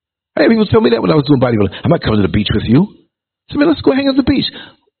 I had people tell me that when I was doing bodybuilding. I'm not coming to the beach with you. I said, man, let's go hang out at the beach.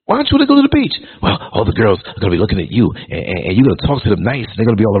 Why don't you want to go to the beach? Well, all the girls are going to be looking at you, and you're going to talk to them nice, and they're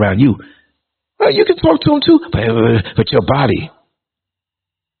going to be all around you. Well, you can talk to them too, but your body.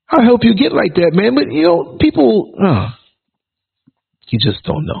 I'll help you get like that, man. But, you know, people, you just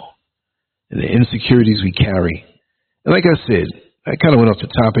don't know. And the insecurities we carry. And like I said, I kind of went off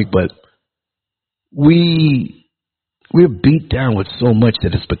the topic, but we're beat down with so much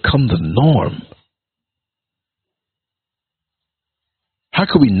that it's become the norm. How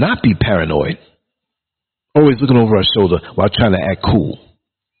could we not be paranoid? Always looking over our shoulder while trying to act cool.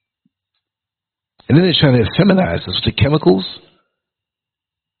 And then they're trying to feminize us with the chemicals.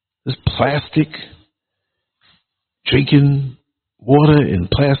 This plastic, drinking water in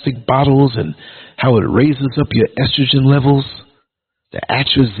plastic bottles and how it raises up your estrogen levels. The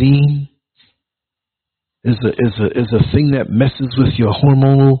atrazine is a thing that messes with your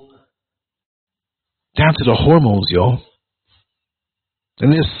hormonal, down to the hormones, y'all.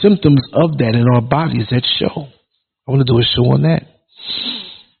 And there's symptoms of that in our bodies that show. I want to do a show on that.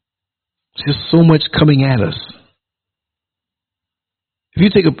 There's just so much coming at us.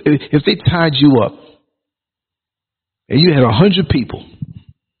 If they tied you up and you had 100 people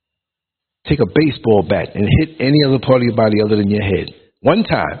take a baseball bat and hit any other part of your body other than your head, one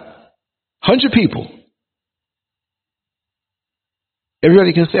time, 100 people,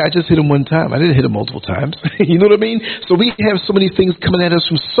 everybody can say, I just hit him one time. I didn't hit him multiple times. You know what I mean? So we have so many things coming at us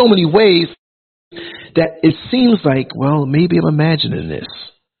from so many ways that it seems like, well, maybe I'm imagining this.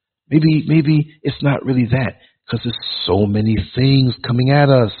 Maybe it's not really that, because there's so many things coming at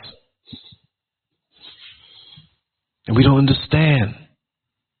us. And we don't understand.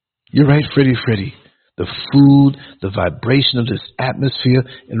 You're right, Freddie. The food, the vibration of this atmosphere.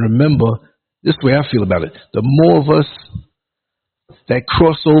 And remember, this is the way I feel about it. The more of us that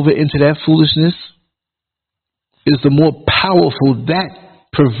cross over into that foolishness is the more powerful that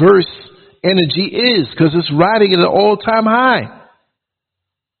perverse energy is, because it's riding at an all-time high.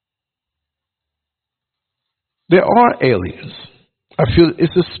 There are aliens. I feel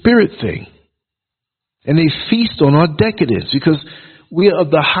it's a spirit thing. And they feast on our decadence because we are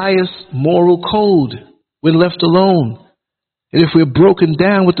of the highest moral code when left alone. And if we're broken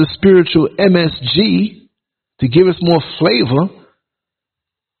down with the spiritual MSG to give us more flavor,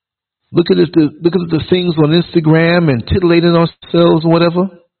 look at the things on Instagram and titillating ourselves or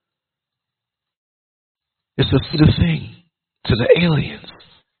whatever. It's a thing. to the aliens,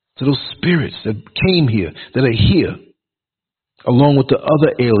 to those spirits that came here, that are here, along with the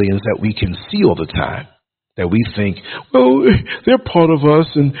other aliens that we can see all the time, that we think, well, they're part of us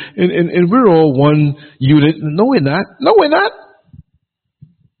and we're all one unit. No, we're not. No, we're not.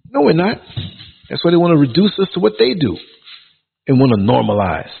 No, we're not. That's why they want to reduce us to what they do and want to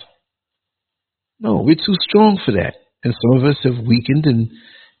normalize. No, we're too strong for that. And some of us have weakened and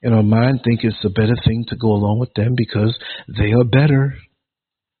in our mind think it's a better thing to go along with them because they are better.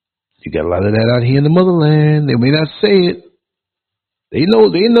 You got a lot of that out here in the motherland. They may not say it. They know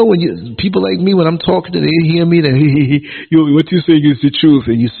when people like me, when I'm talking to them, they hear me, what you're saying is the truth.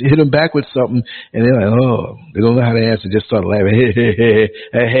 And you hit them back with something and they're like, oh, they don't know how to answer. Just start laughing.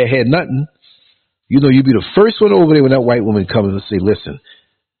 I had nothing. You know, you'd be the first one over there when that white woman comes and say, listen,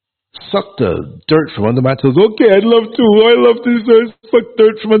 suck the dirt from under my toes. Okay, I'd love to. I love to suck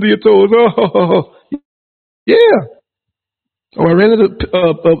dirt from under your toes. Oh, yeah. Oh, I ran out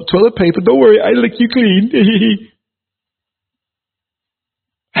of toilet paper. Don't worry, I lick you clean.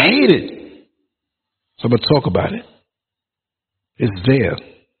 I hate it. So I'm going to talk about it. It's there.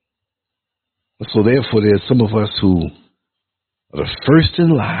 So therefore, there's some of us who are the first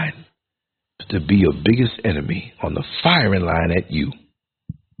in line to be your biggest enemy, on the firing line at you.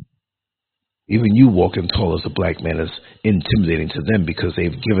 Even you walking tall as a black man is intimidating to them because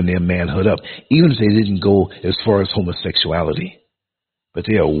they've given their manhood up, even if they didn't go as far as homosexuality. But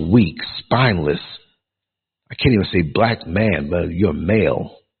they are weak, spineless. I can't even say black man, but you're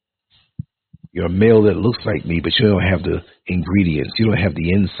male. You're a male that looks like me, but you don't have the ingredients. You don't have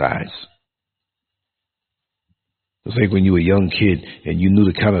the insides. It's like when you were a young kid and you knew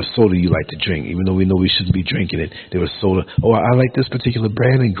the kind of soda you like to drink, even though we know we shouldn't be drinking it. There was soda. Oh, I like this particular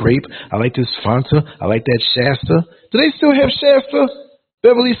brand and grape. I like this Fanta. I like that Shasta. Do they still have Shasta?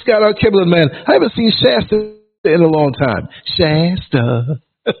 Beverly Scott out Kimberly, man. I haven't seen Shasta in a long time. Shasta.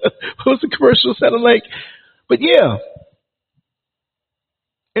 What was the commercial sounding like? But yeah.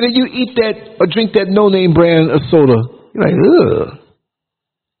 And then you eat that or drink that no-name brand of soda. You're like, ugh.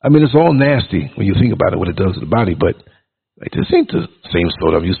 I mean, it's all nasty when you think about it, what it does to the body, but like this ain't the same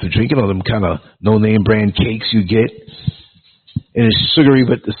soda I'm used to drinking, all them kind of no-name brand cakes you get. And it's sugary,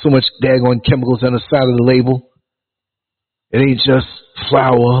 but there's so much daggone chemicals on the side of the label. It ain't just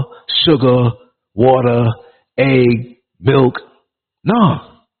flour, sugar, water, egg, milk. No.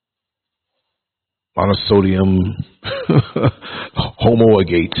 Monosodium,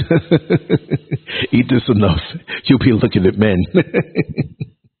 homoagate. Eat this enough, you'll be looking at men.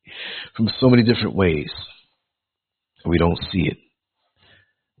 From so many different ways. We don't see it.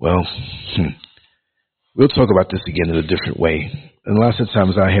 Well, we'll talk about this again in a different way. And lots of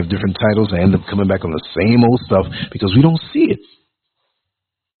times I have different titles. I end up coming back on the same old stuff because we don't see it.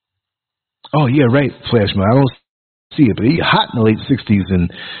 Oh, yeah, right, Flashman. I don't see it. But he hot in the late 60s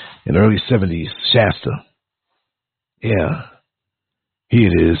and early 70s. Shasta. Yeah. Here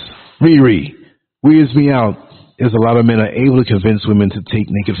it is. Riri. Weirds me out. Is a lot of men are able to convince women to take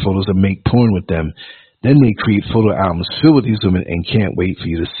naked photos and make porn with them. Then they create photo albums filled with these women and can't wait for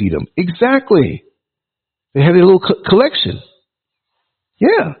you to see them. Exactly. They have their little collection.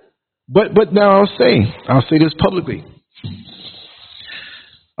 Yeah. But now I'll say this publicly.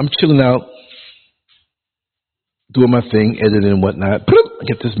 I'm chilling out, doing my thing, editing and whatnot. I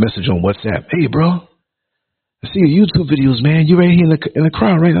get this message on WhatsApp. Hey, bro. I see your YouTube videos, man. You right here in the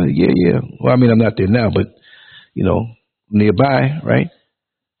crowd, right? Yeah. Well, I mean, I'm not there now, but you know, nearby, right?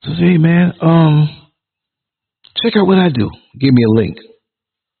 So hey man, check out what I do. Give me a link.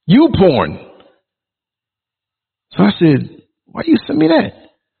 You porn. So I said, why you send me that?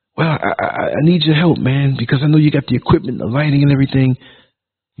 Well, I need your help, man, because I know you got the equipment, the lighting and everything.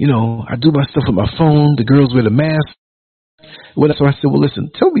 You know, I do my stuff with my phone. The girls wear the mask. So I said, well,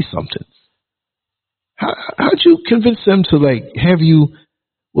 listen, tell me something. How'd you convince them to like have you?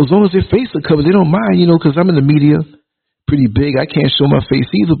 Well, as long as their face are covered, they don't mind, you know, because I'm in the media, pretty big. I can't show my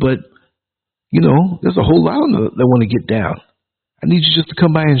face either, but, you know, there's a whole lot of them that want to get down. I need you just to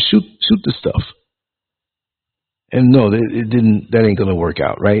come by and shoot the stuff. And no, it didn't. That ain't going to work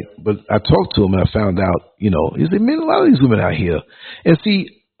out, right? But I talked to him and I found out, you know, he said, man, a lot of these women out here. And see,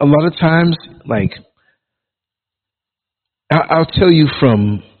 a lot of times, like, I'll tell you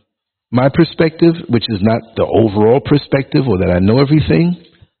from my perspective, which is not the overall perspective or that I know everything.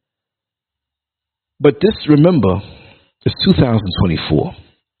 But this, remember, is 2024.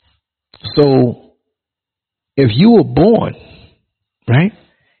 So if you were born, right?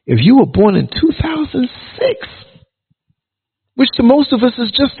 If you were born in 2006, which to most of us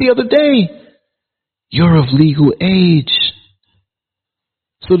is just the other day, you're of legal age.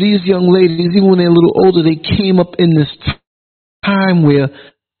 So these young ladies, even when they're a little older, they came up in this time where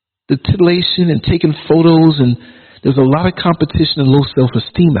the titillation and taking photos, and there's a lot of competition and low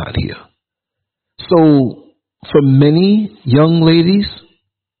self-esteem out here. So for many young ladies,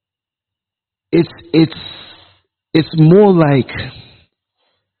 it's more like,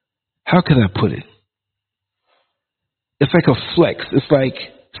 how can I put it? It's like a flex. It's like,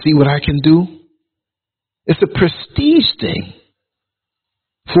 see what I can do? It's a prestige thing.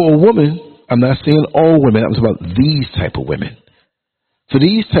 For a woman, I'm not saying all women, I'm talking about these type of women. For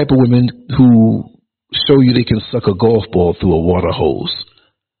these type of women who show you they can suck a golf ball through a water hose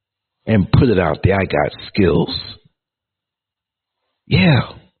and put it out there, I got skills.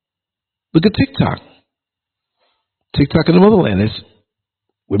 Yeah. Look at TikTok. TikTok in the motherland is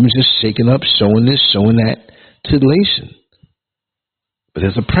women just shaking up, showing this, showing that, titillation. But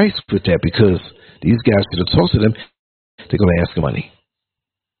there's a price with that, because these guys, to talk to them, they're going to ask for money.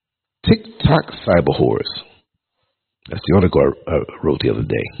 TikTok cyber whores. That's the article I wrote the other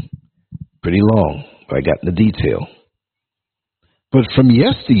day. Pretty long, but I got in the detail. But from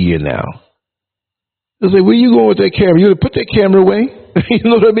yesteryear now, it's like, where you going with that camera? You put that camera away. You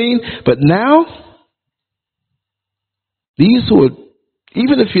know what I mean? But now, these who are,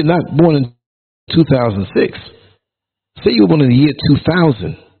 even if you're not born in 2006, say you were born in the year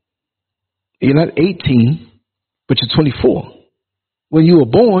 2000, you're not 18, but you're 24. When you were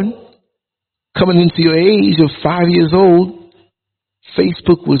born, coming into your age of 5 years old,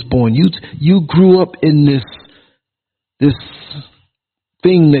 Facebook was born. You grew up in this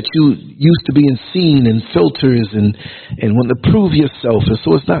thing that you used to being seen and filters and want to prove yourself. And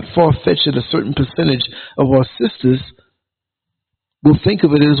so it's not far-fetched that a certain percentage of our sisters will think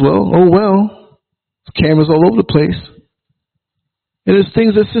of it as, well, oh well, cameras all over the place. And there's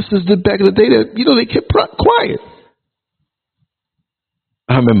things that sisters did back in the day that, they kept quiet.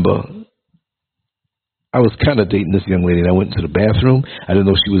 I remember I was kind of dating this young lady, and I went into the bathroom. I didn't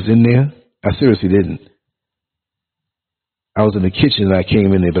know she was in there. I seriously didn't. I was in the kitchen, and I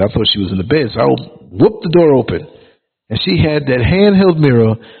came in there, but I thought she was in the bed, so I whooped the door open. And she had that handheld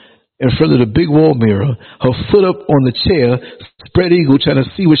mirror in front of the big wall mirror, her foot up on the chair, spread eagle, trying to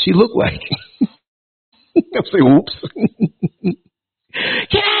see what she looked like. I say, oops.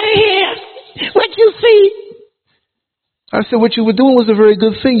 Get out of here! What you see? I said, what you were doing was a very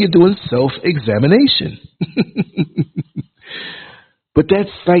good thing. You're doing self-examination. But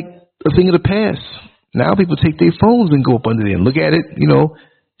that's like a thing of the past. Now people take their phones and go up under there and look at it,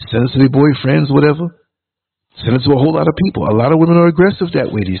 send it to their boyfriends, whatever. Send it to a whole lot of people. A lot of women are aggressive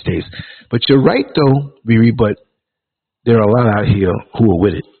that way these days. But you're right, though, Riri, but there are a lot out here who are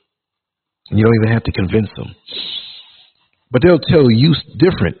with it. And you don't even have to convince them. But they'll tell you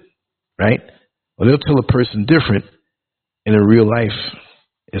different, right? Or they'll tell a person different. And in real life,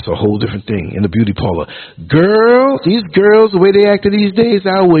 it's a whole different thing. In the beauty parlor, these girls, the way they act these days,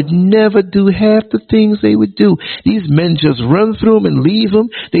 I would never do half the things they would do. These men just run through them and leave them.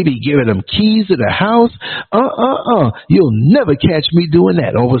 They be giving them keys to the house. You'll never catch me doing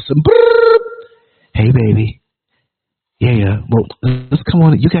that. All of a sudden, hey, baby. Yeah. Well, let's come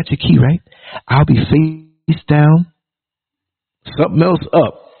on. You got your key, right? I'll be face down. Something else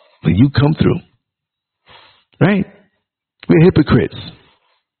up when you come through. Right? We're hypocrites.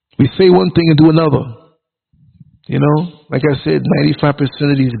 We say one thing and do another. Like I said,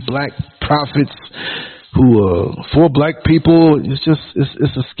 95% of these black prophets who are for black people, it's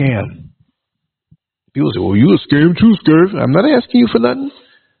a scam. People say, well, you a scam too, Scurv. I'm not asking you for nothing.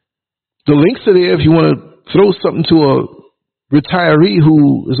 The links are there if you want to throw something to a retiree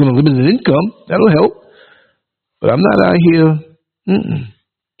who is on a limited income. That'll help. But I'm not out here.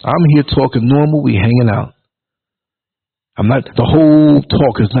 I'm here talking normal. We hanging out. I'm not, the whole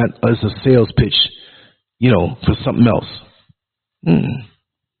talk is not as a sales pitch, for something else.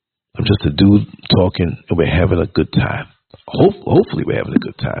 I'm just a dude talking, and we're having a good time. Hopefully we're having a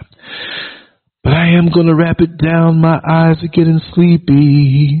good time. But I am going to wrap it down. My eyes are getting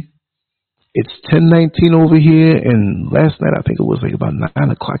sleepy. It's 10:19 over here, and last night I think it was like about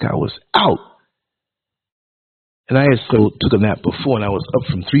 9 o'clock I was out. And I had took a nap before, and I was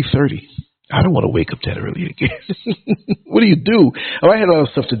up from 3:30. I don't want to wake up that early again. What do you do? Oh, I had a lot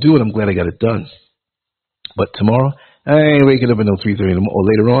of stuff to do, and I'm glad I got it done. But tomorrow, I ain't waking up at no 3:30 or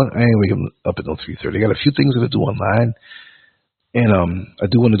later on. I ain't waking up at no 3:30. I got a few things to do online, and I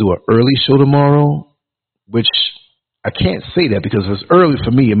do want to do an early show tomorrow, which I can't say that because if it's early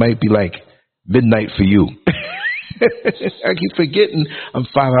for me, it might be like midnight for you. I keep forgetting I'm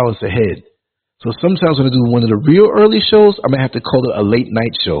 5 hours ahead. So sometimes when I do one of the real early shows, I might have to call it a late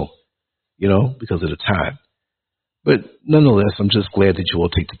night show. Because of the time. But nonetheless, I'm just glad that you all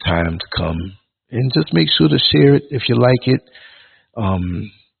take the time to come and just make sure to share it if you like it.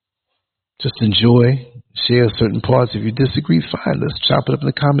 Just enjoy, share certain parts. If you disagree, fine. Let's chop it up in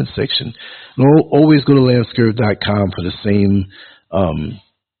the comment section. And always go to Lancescurv.com for the same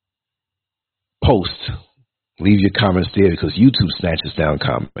post. Leave your comments there because YouTube snatches down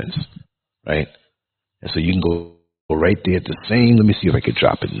comments, right? And so you can go right there at the same. Let me see if I can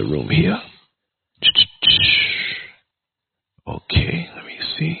drop it in the room here. Okay, let me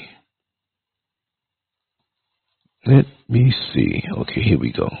see. Let me see. Okay, here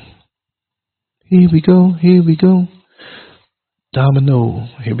we go. Here we go. Here we go. Domino.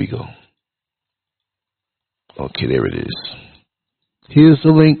 Here we go. Okay, there it is. Here's the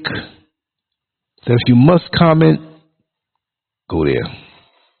link. So if you must comment, go there.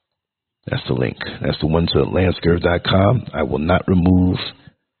 That's the link. That's the one to Lancescurv.com. I will not remove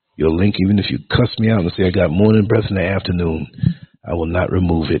your link, even if you cuss me out and say I got morning breath in the afternoon. I will not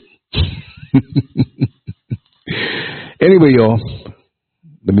remove it. Anyway, y'all,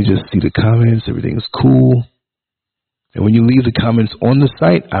 let me just see the comments. Everything's cool. And when you leave the comments on the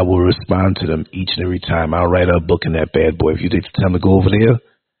site, I will respond to them each and every time. I'll write a book in that bad boy. If you take the time to go over there,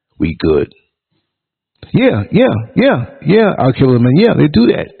 we good. Yeah. I'll kill them. And yeah, they do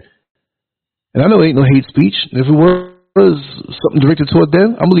that. And I know it ain't no hate speech. If it was something directed toward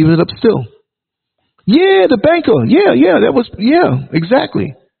them, I'm leaving it up still. Yeah, the banker. Yeah,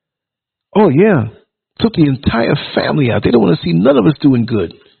 exactly. Oh, yeah. Took the entire family out. They don't want to see none of us doing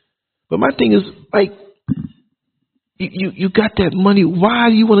good. But my thing is, like, you got that money. Why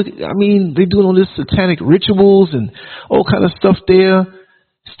do you want to? I mean, they're doing all this satanic rituals and all kind of stuff there.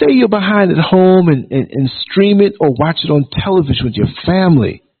 Stay your behind at home and stream it or watch it on television with your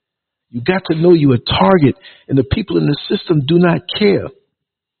family. You got to know you're a target, and the people in the system do not care.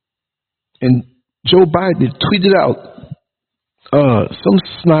 And Joe Biden tweeted out some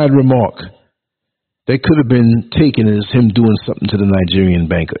snide remark that could have been taken as him doing something to the Nigerian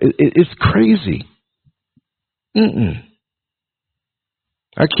banker. It's crazy.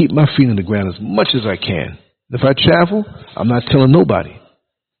 I keep my feet on the ground as much as I can. If I travel, I'm not telling nobody.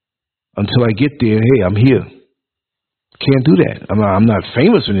 Until I get there, hey, I'm here. Can't do that. I'm not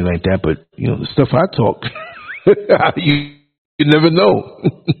famous or anything like that, but, you know, the stuff I talk, you never know.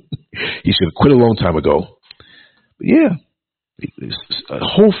 He should have quit a long time ago. But yeah, a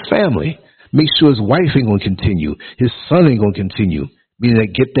whole family. Make sure his wife ain't going to continue. His son ain't going to continue. Meaning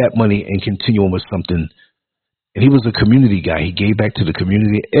that get that money and continue on with something. And he was a community guy. He gave back to the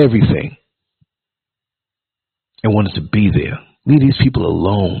community, everything. And wanted to be there. Leave these people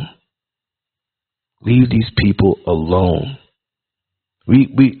alone. Leave these people alone. We're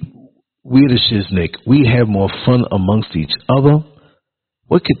the shiznick. We have more fun amongst each other.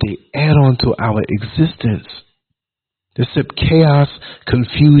 What could they add on to our existence? Except chaos,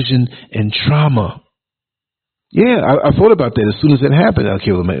 confusion, and trauma. Yeah, I thought about that as soon as it happened. I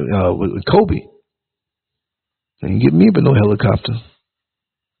killed him with Kobe. They didn't give me but no helicopter.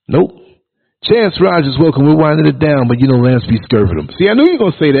 Nope. Chance Rogers, welcome. We're winding it down, but you know Lance be scurving them. See, I knew you were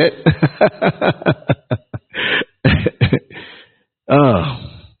going to say that.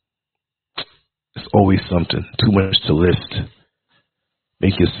 It's always something. Too much to list.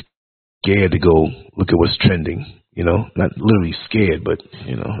 Make you scared to go look at what's trending. You know, not literally scared, but,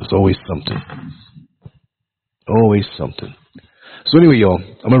 you know, it's always something. Always something. So anyway, y'all,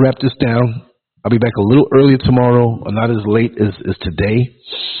 I'm going to wrap this down. I'll be back a little earlier tomorrow, or not as late as today.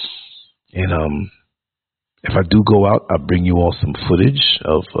 And if I do go out, I'll bring you all some footage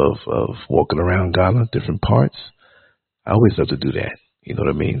of walking around Ghana, different parts. I always love to do that. You know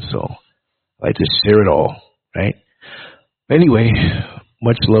what I mean? So I like to share it all, right? Anyway,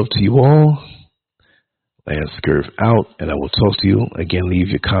 much love to you all. Lancescurv out, and I will talk to you. Again, leave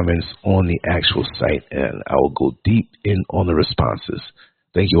your comments on the actual site, and I will go deep in on the responses.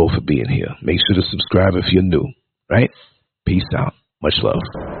 Thank you all for being here. Make sure to subscribe if you're new, right? Peace out. Much love.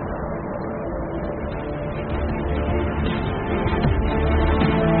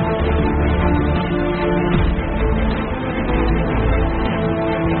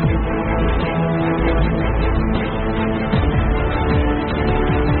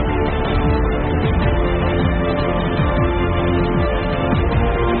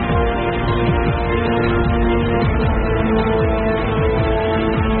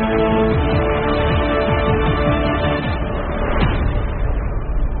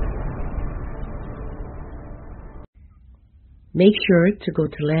 Make sure to go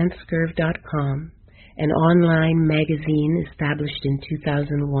to Lancescurv.com, an online magazine established in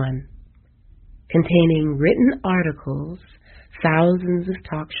 2001, containing written articles, thousands of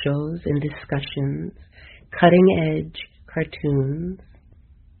talk shows and discussions, cutting-edge cartoons,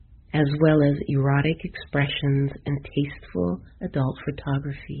 as well as erotic expressions and tasteful adult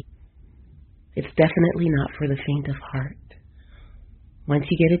photography. It's definitely not for the faint of heart. Once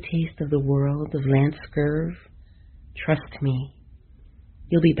you get a taste of the world of Lancescurv, trust me,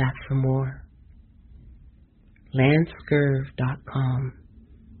 you'll be back for more. Lancescurv.com.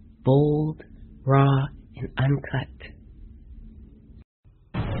 Bold, raw, and uncut.